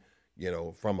changing,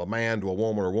 from a man to a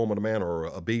woman, or a woman to man, or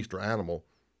a beast or animal,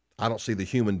 I don't see the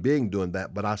human being doing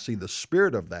that, but I see the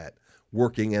spirit of that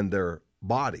working in their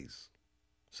bodies.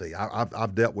 See,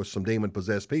 I've dealt with some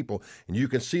demon-possessed people, and you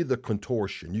can see the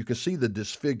contortion, you can see the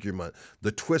disfigurement,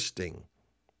 the twisting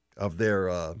of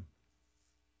their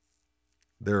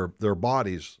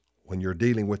bodies when you're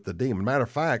dealing with the demon. Matter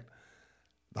of fact,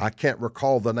 I can't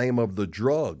recall the name of the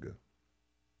drug,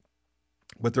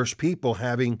 but there's people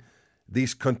having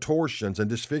these contortions and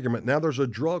disfigurement. Now there's a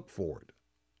drug for it.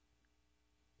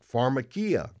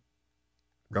 Pharmakia,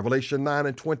 Revelation 9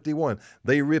 and 21.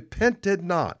 They repented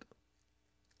not.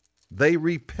 They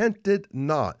repented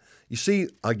not. You see,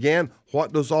 again,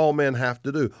 what does all men have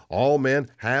to do? All men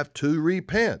have to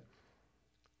repent.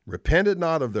 Repented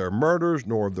not of their murders,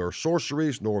 nor of their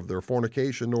sorceries, nor of their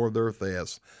fornication, nor of their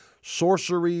thefts.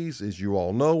 Sorceries, as you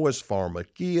all know, is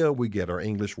pharmakia. We get our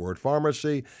English word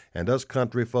pharmacy, and us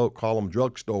country folk call them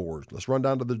drugstores. Let's run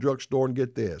down to the drugstore and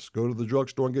get this. Go to the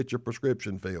drugstore and get your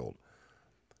prescription filled.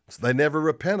 So they never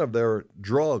repent of their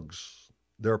drugs,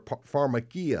 their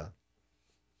pharmakia.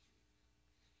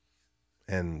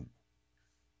 And,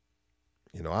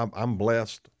 I'm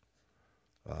blessed.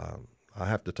 I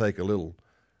have to take a little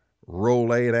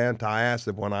Rolaids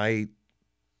antacid when I eat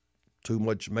too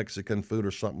much Mexican food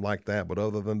or something like that. But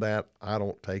other than that, I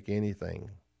don't take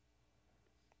anything.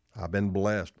 I've been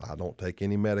blessed. I don't take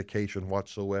any medication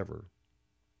whatsoever.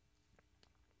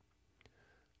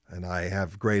 And I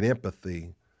have great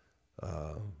empathy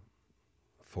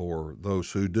For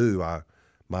those who do,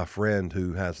 my friend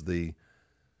who has the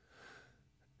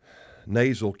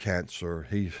nasal cancer,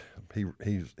 he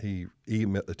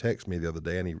texted me the other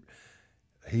day, and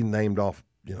he named off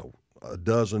a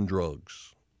dozen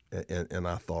drugs, and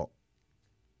I thought,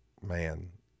 man,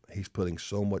 he's putting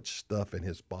so much stuff in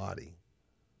his body.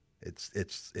 It's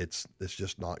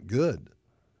just not good.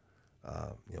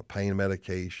 Pain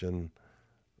medication,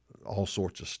 all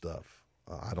sorts of stuff.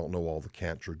 I don't know all the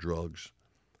cancer drugs,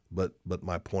 but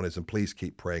my point is, and please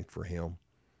keep praying for him.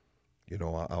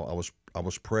 I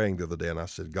was praying the other day, and I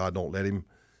said, God, don't let him.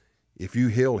 If you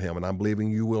heal him, and I'm believing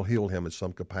you will heal him in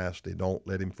some capacity, don't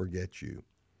let him forget you.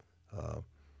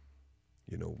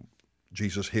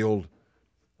 Jesus healed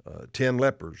 10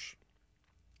 lepers,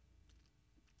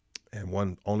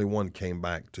 and only one came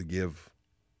back to give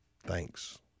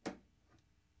thanks.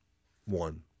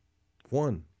 One.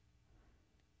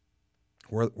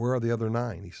 Where are the other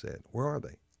 9? He said. Where are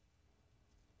they?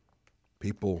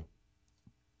 People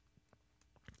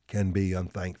can be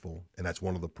unthankful, and that's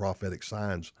one of the prophetic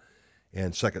signs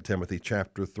in 2 Timothy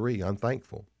chapter 3,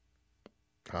 unthankful.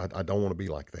 I don't want to be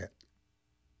like that.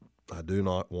 I do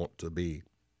not want to be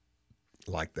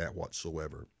like that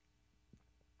whatsoever.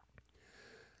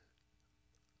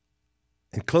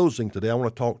 In closing today, I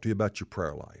want to talk to you about your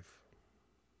prayer life.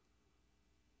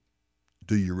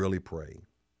 Do you really pray?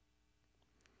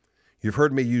 You've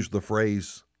heard me use the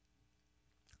phrase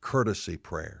courtesy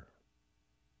prayer.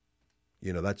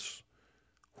 That's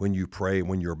when you pray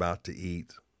when you're about to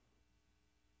eat,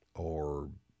 or,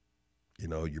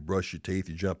 you brush your teeth,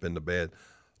 you jump into bed.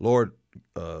 Lord,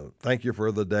 thank you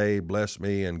for the day. Bless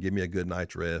me and give me a good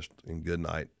night's rest, and good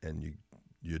night, and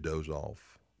you doze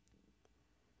off.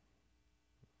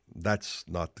 That's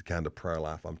not the kind of prayer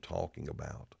life I'm talking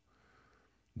about.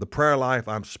 The prayer life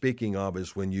I'm speaking of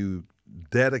is when you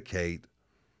dedicate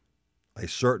a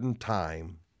certain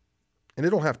time, and it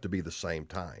don't have to be the same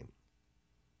time.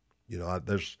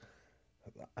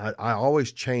 I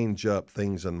always change up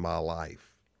things in my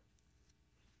life.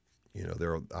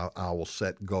 I will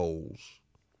set goals.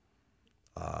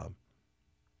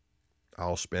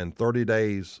 I'll spend 30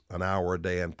 days, an hour a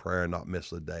day in prayer, and not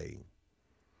miss a day.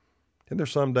 And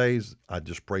there's some days I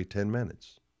just pray 10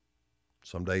 minutes.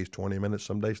 Some days 20 minutes,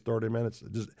 some days 30 minutes.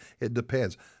 It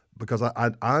depends. Because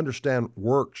I understand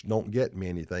works don't get me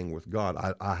anything with God.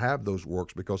 I have those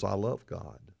works because I love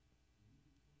God.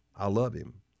 I love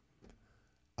him.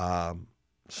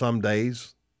 Some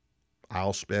days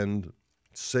I'll spend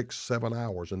 6-7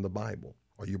 hours in the Bible.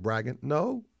 Are you bragging?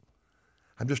 No.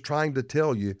 I'm just trying to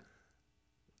tell you.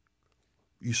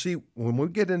 You see, when we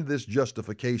get into this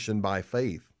justification by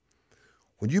faith,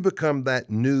 when you become that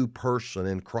new person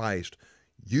in Christ,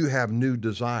 you have new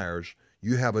desires.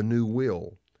 You have a new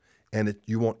will. And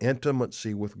you want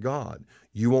intimacy with God.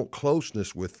 You want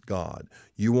closeness with God.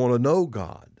 You want to know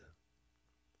God.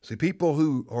 See, people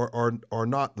who are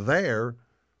not there,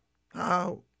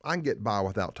 I can get by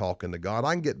without talking to God.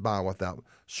 I can get by without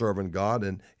serving God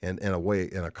in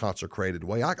a consecrated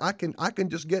way. I can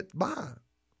just get by.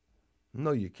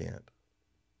 No, you can't.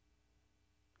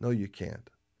 No, you can't.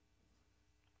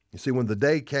 You see, when the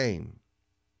day came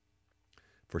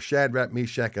for Shadrach,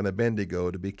 Meshach, and Abednego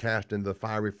to be cast into the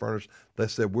fiery furnace, they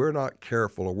said, we're not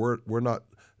careful, or we're not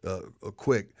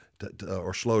quick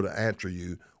or slow to answer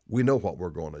you. We know what we're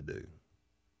going to do.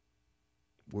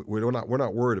 We're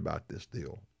not worried about this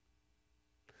deal.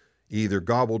 Either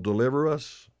God will deliver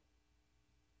us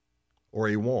or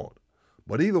he won't.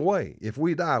 But either way, if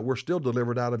we die, we're still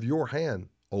delivered out of your hand,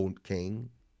 O King.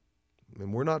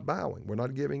 And we're not bowing. We're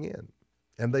not giving in.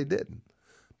 And they didn't.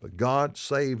 But God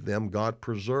saved them. God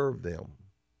preserved them.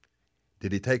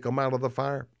 Did he take them out of the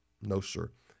fire? No, sir.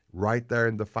 Right there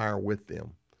in the fire with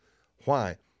them.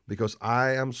 Why? Because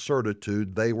I am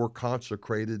certitude they were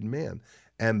consecrated men.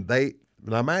 And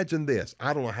now imagine this.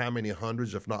 I don't know how many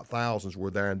hundreds, if not thousands,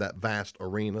 were there in that vast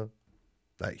arena,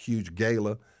 that huge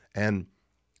gala. And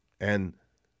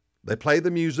they play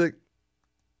the music,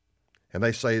 and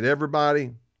they say to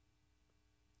everybody,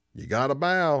 you got to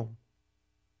bow.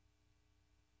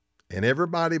 And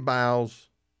everybody bows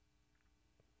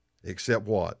except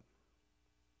what?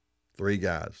 3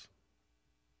 guys.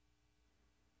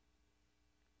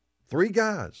 3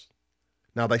 guys.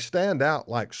 Now, they stand out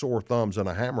like sore thumbs in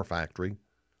a hammer factory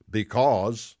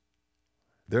because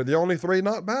they're the only 3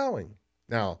 not bowing.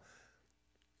 Now,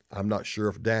 I'm not sure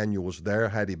if Daniel was there.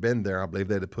 Had he been there, I believe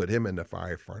they'd have put him in the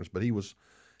fiery furnace. But he was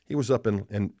up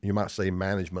in, you might say,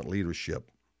 management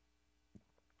leadership.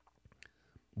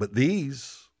 But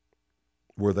these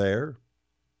were there,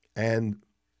 and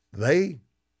they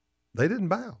didn't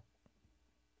bow.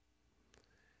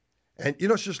 And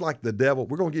it's just like the devil.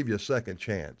 We're going to give you a second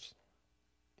chance.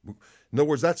 In other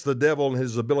words, that's the devil and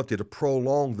his ability to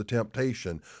prolong the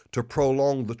temptation, to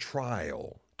prolong the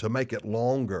trial, to make it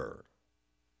longer.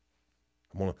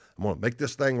 I'm gonna make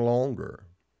this thing longer.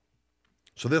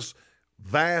 So this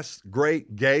vast,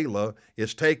 great gala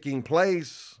is taking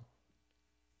place.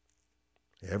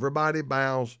 Everybody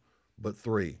bows but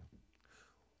three.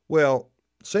 Well,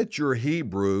 since you're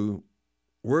Hebrew,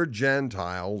 we're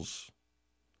Gentiles,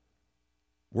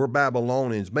 we're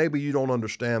Babylonians. Maybe you don't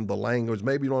understand the language,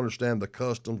 maybe you don't understand the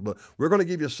customs, but we're going to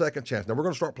give you a second chance. Now we're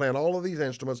going to start playing all of these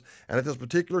instruments, and at this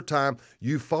particular time,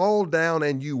 you fall down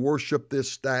and you worship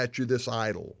this statue, this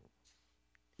idol.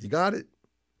 You got it?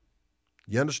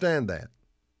 You understand that?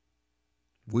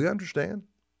 We understand,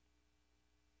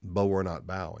 but we're not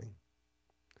bowing.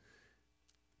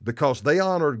 Because they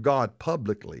honored God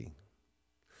publicly,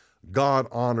 God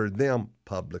honored them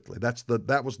publicly.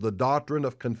 That was the doctrine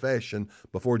of confession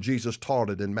before Jesus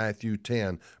taught it in Matthew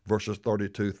 10, verses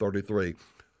 32, 33.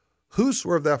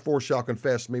 Whosoever therefore shall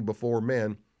confess me before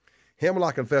men, him will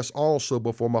I confess also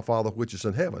before my Father which is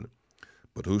in heaven.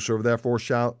 But whosoever therefore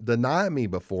shall deny me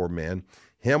before men,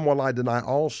 him will I deny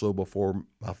also before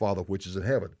my Father which is in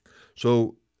heaven.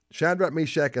 So Shadrach,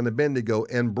 Meshach, and Abednego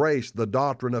embraced the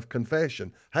doctrine of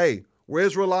confession. Hey, we're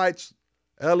Israelites,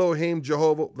 Elohim,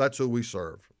 Jehovah, that's who we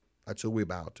serve. That's who we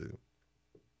bow to.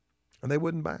 And they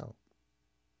wouldn't bow.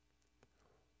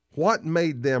 What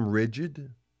made them rigid?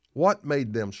 What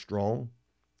made them strong?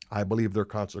 I believe their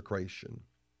consecration.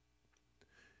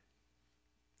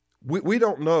 We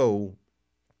don't know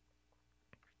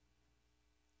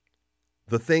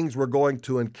the things we're going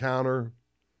to encounter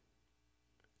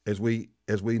as we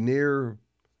near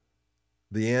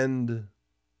the end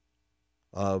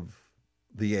of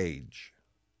the age.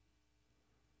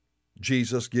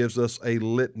 Jesus gives us a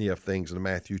litany of things in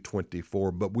Matthew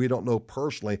 24, but we don't know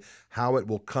personally how it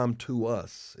will come to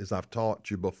us. As I've taught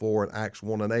you before in Acts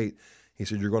 1 and 8, he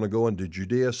said, you're going to go into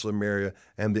Judea, Samaria,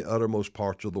 and the uttermost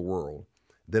parts of the world.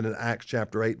 Then in Acts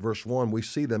chapter 8, verse 1, we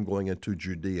see them going into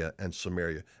Judea and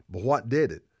Samaria. But what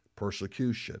did it?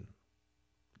 Persecution.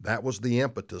 That was the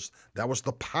impetus. That was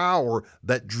the power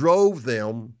that drove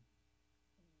them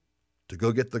to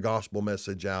go get the gospel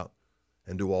message out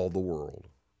and to all the world.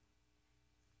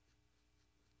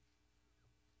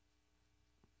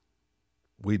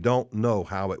 We don't know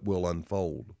how it will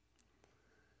unfold.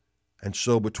 And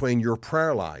so between your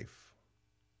prayer life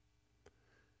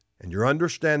and your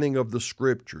understanding of the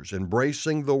Scriptures,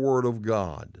 embracing the Word of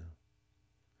God,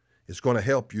 is going to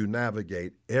help you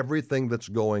navigate everything that's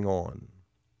going on.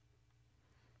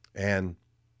 And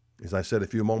as I said a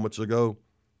few moments ago,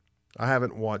 I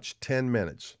haven't watched 10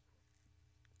 minutes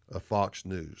of Fox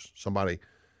News. Somebody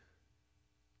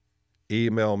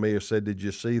emailed me or said, did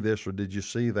you see this or did you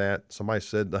see that? Somebody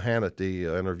said the Hannity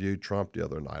interviewed Trump the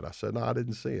other night. I said, no, I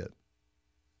didn't see it.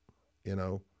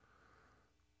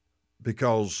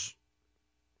 Because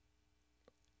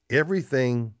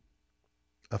everything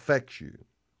affects you.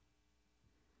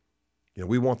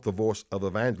 We want the voice of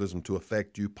evangelism to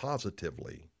affect you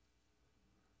positively.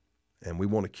 And we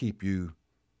want to keep you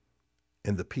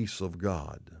in the peace of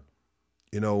God.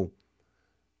 We're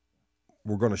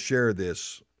going to share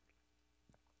this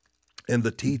in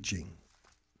the teaching.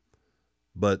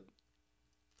 But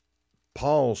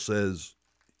Paul says,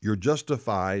 you're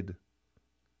justified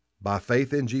by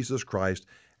faith in Jesus Christ,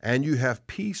 and you have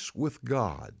peace with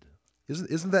God.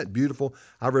 Isn't that beautiful?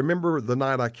 I remember the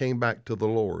night I came back to the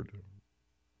Lord.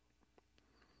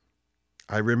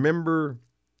 I remember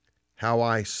how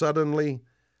I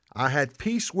had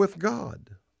peace with God.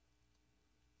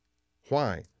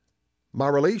 Why? My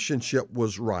relationship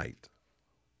was right.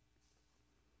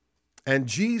 And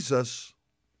Jesus,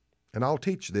 and I'll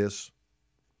teach this,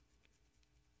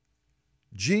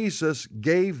 Jesus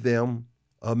gave them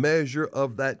a measure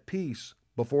of that peace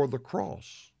before the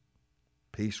cross.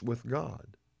 Peace with God.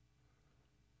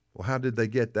 Well, how did they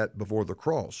get that before the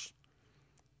cross?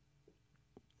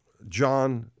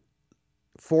 John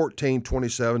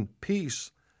 14:27,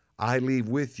 peace I leave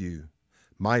with you.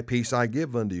 My peace I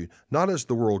give unto you. Not as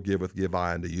the world giveth, give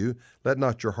I unto you. Let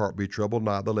not your heart be troubled,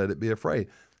 neither let it be afraid.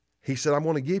 He said, I'm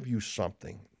going to give you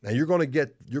something. Now you're going to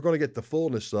get the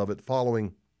fullness of it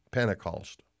following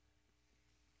Pentecost.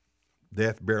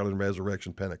 Death, burial, and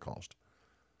resurrection, Pentecost.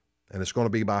 And it's going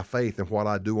to be by faith in what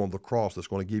I do on the cross that's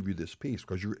going to give you this peace.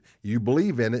 Because you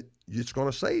believe in it, it's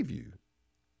going to save you.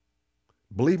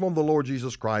 Believe on the Lord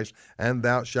Jesus Christ, and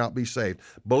thou shalt be saved.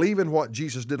 Believe in what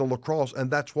Jesus did on the cross, and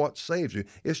that's what saves you.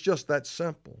 It's just that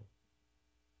simple.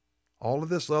 All of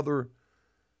this other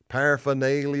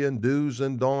paraphernalia and do's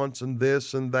and don'ts and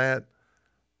this and that,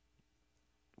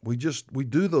 We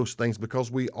do those things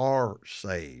because we are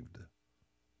saved.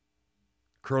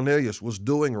 Cornelius was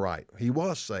doing right. He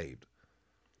was saved.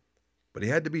 But he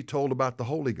had to be told about the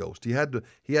Holy Ghost. He had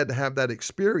to have that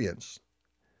experience.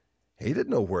 He didn't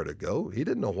know where to go. He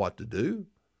didn't know what to do.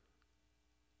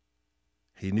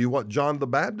 He knew what John the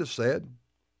Baptist said.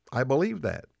 I believe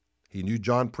that. He knew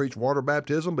John preached water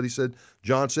baptism, but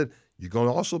John said, you're going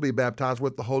to also be baptized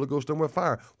with the Holy Ghost and with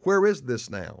fire. Where is this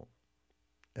now?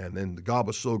 And then God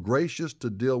was so gracious to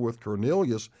deal with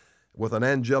Cornelius with an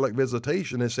angelic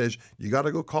visitation and says, you got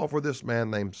to go call for this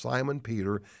man named Simon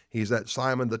Peter. He's at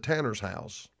Simon the tanner's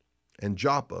house in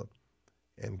Joppa,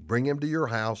 and bring him to your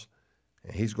house,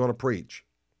 and he's going to preach.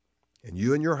 And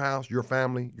you and your house, your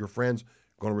family, your friends,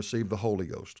 are going to receive the Holy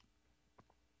Ghost.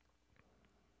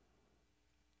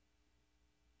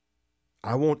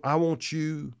 I want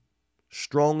you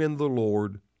strong in the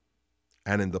Lord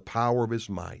and in the power of his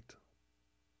might.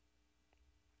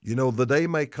 You know, the day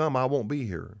may come I won't be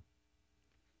here.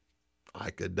 I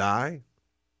could die.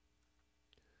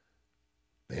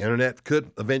 The internet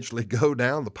could eventually go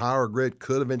down. The power grid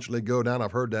could eventually go down.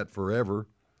 I've heard that forever.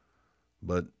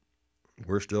 But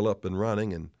we're still up and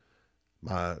running. And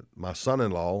my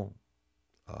son-in-law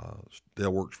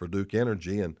still works for Duke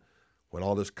Energy. And when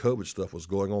all this COVID stuff was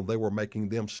going on, they were making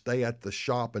them stay at the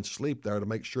shop and sleep there to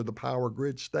make sure the power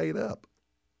grid stayed up.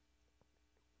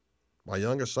 My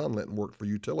youngest son went and worked for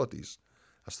Utilities.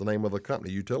 That's the name of the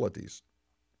company, Utilities,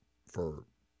 for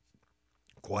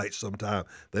quite some time.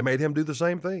 They made him do the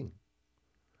same thing.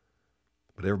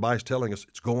 But everybody's telling us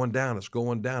it's going down, it's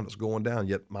going down, it's going down.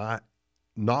 Yet my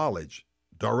knowledge,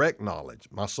 direct knowledge,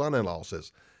 my son-in-law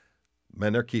says,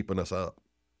 man, they're keeping us up.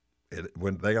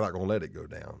 When they're not going to let it go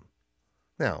down.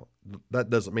 Now, that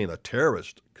doesn't mean a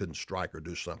terrorist couldn't strike or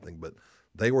do something, but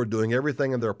they were doing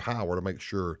everything in their power to make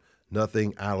sure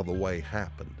nothing out of the way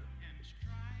happened.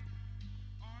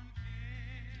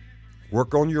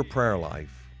 Work on your prayer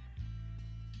life.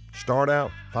 Start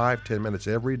out 5-10 minutes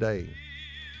every day.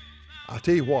 I'll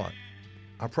tell you what,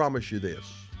 I promise you this.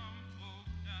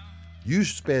 You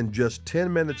spend just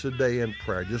 10 minutes a day in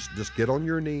prayer. Just get on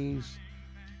your knees,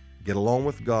 get along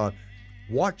with God.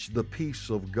 Watch the peace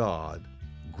of God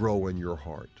grow in your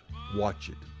heart. Watch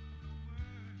it.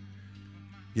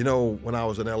 You know, when I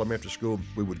was in elementary school,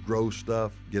 we would grow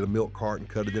stuff, get a milk carton,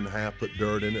 cut it in half, put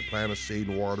dirt in it, plant a seed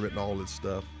and water it and all this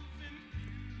stuff,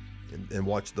 and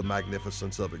watch the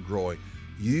magnificence of it growing.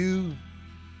 You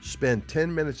spend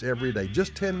 10 minutes every day,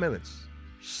 just 10 minutes,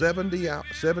 70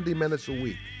 minutes a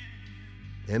week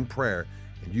in prayer,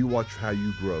 and you watch how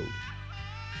you grow.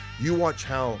 You watch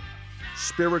how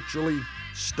spiritually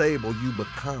stable you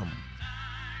become.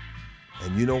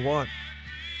 And you know what?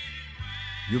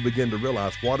 You'll begin to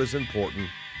realize what is important,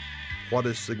 what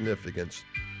is significance,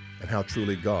 and how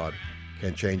truly God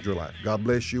can change your life. God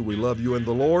bless you. We love you in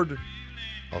the Lord.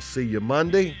 I'll see you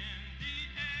Monday.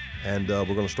 And we're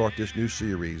going to start this new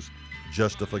series,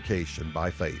 Justification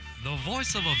by Faith. The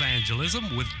Voice of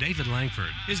Evangelism with David Langford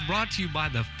is brought to you by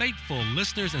the faithful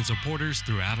listeners and supporters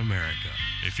throughout America.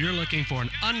 If you're looking for an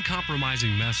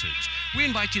uncompromising message, we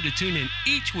invite you to tune in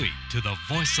each week to the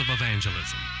Voice of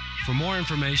Evangelism. For more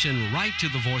information, write to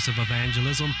the Voice of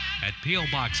Evangelism at P.O.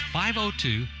 Box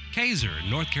 502, Kaiser,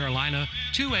 North Carolina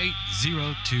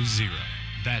 28020.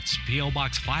 That's P.O.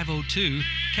 Box 502,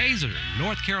 Kaiser,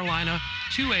 North Carolina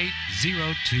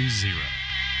 28020.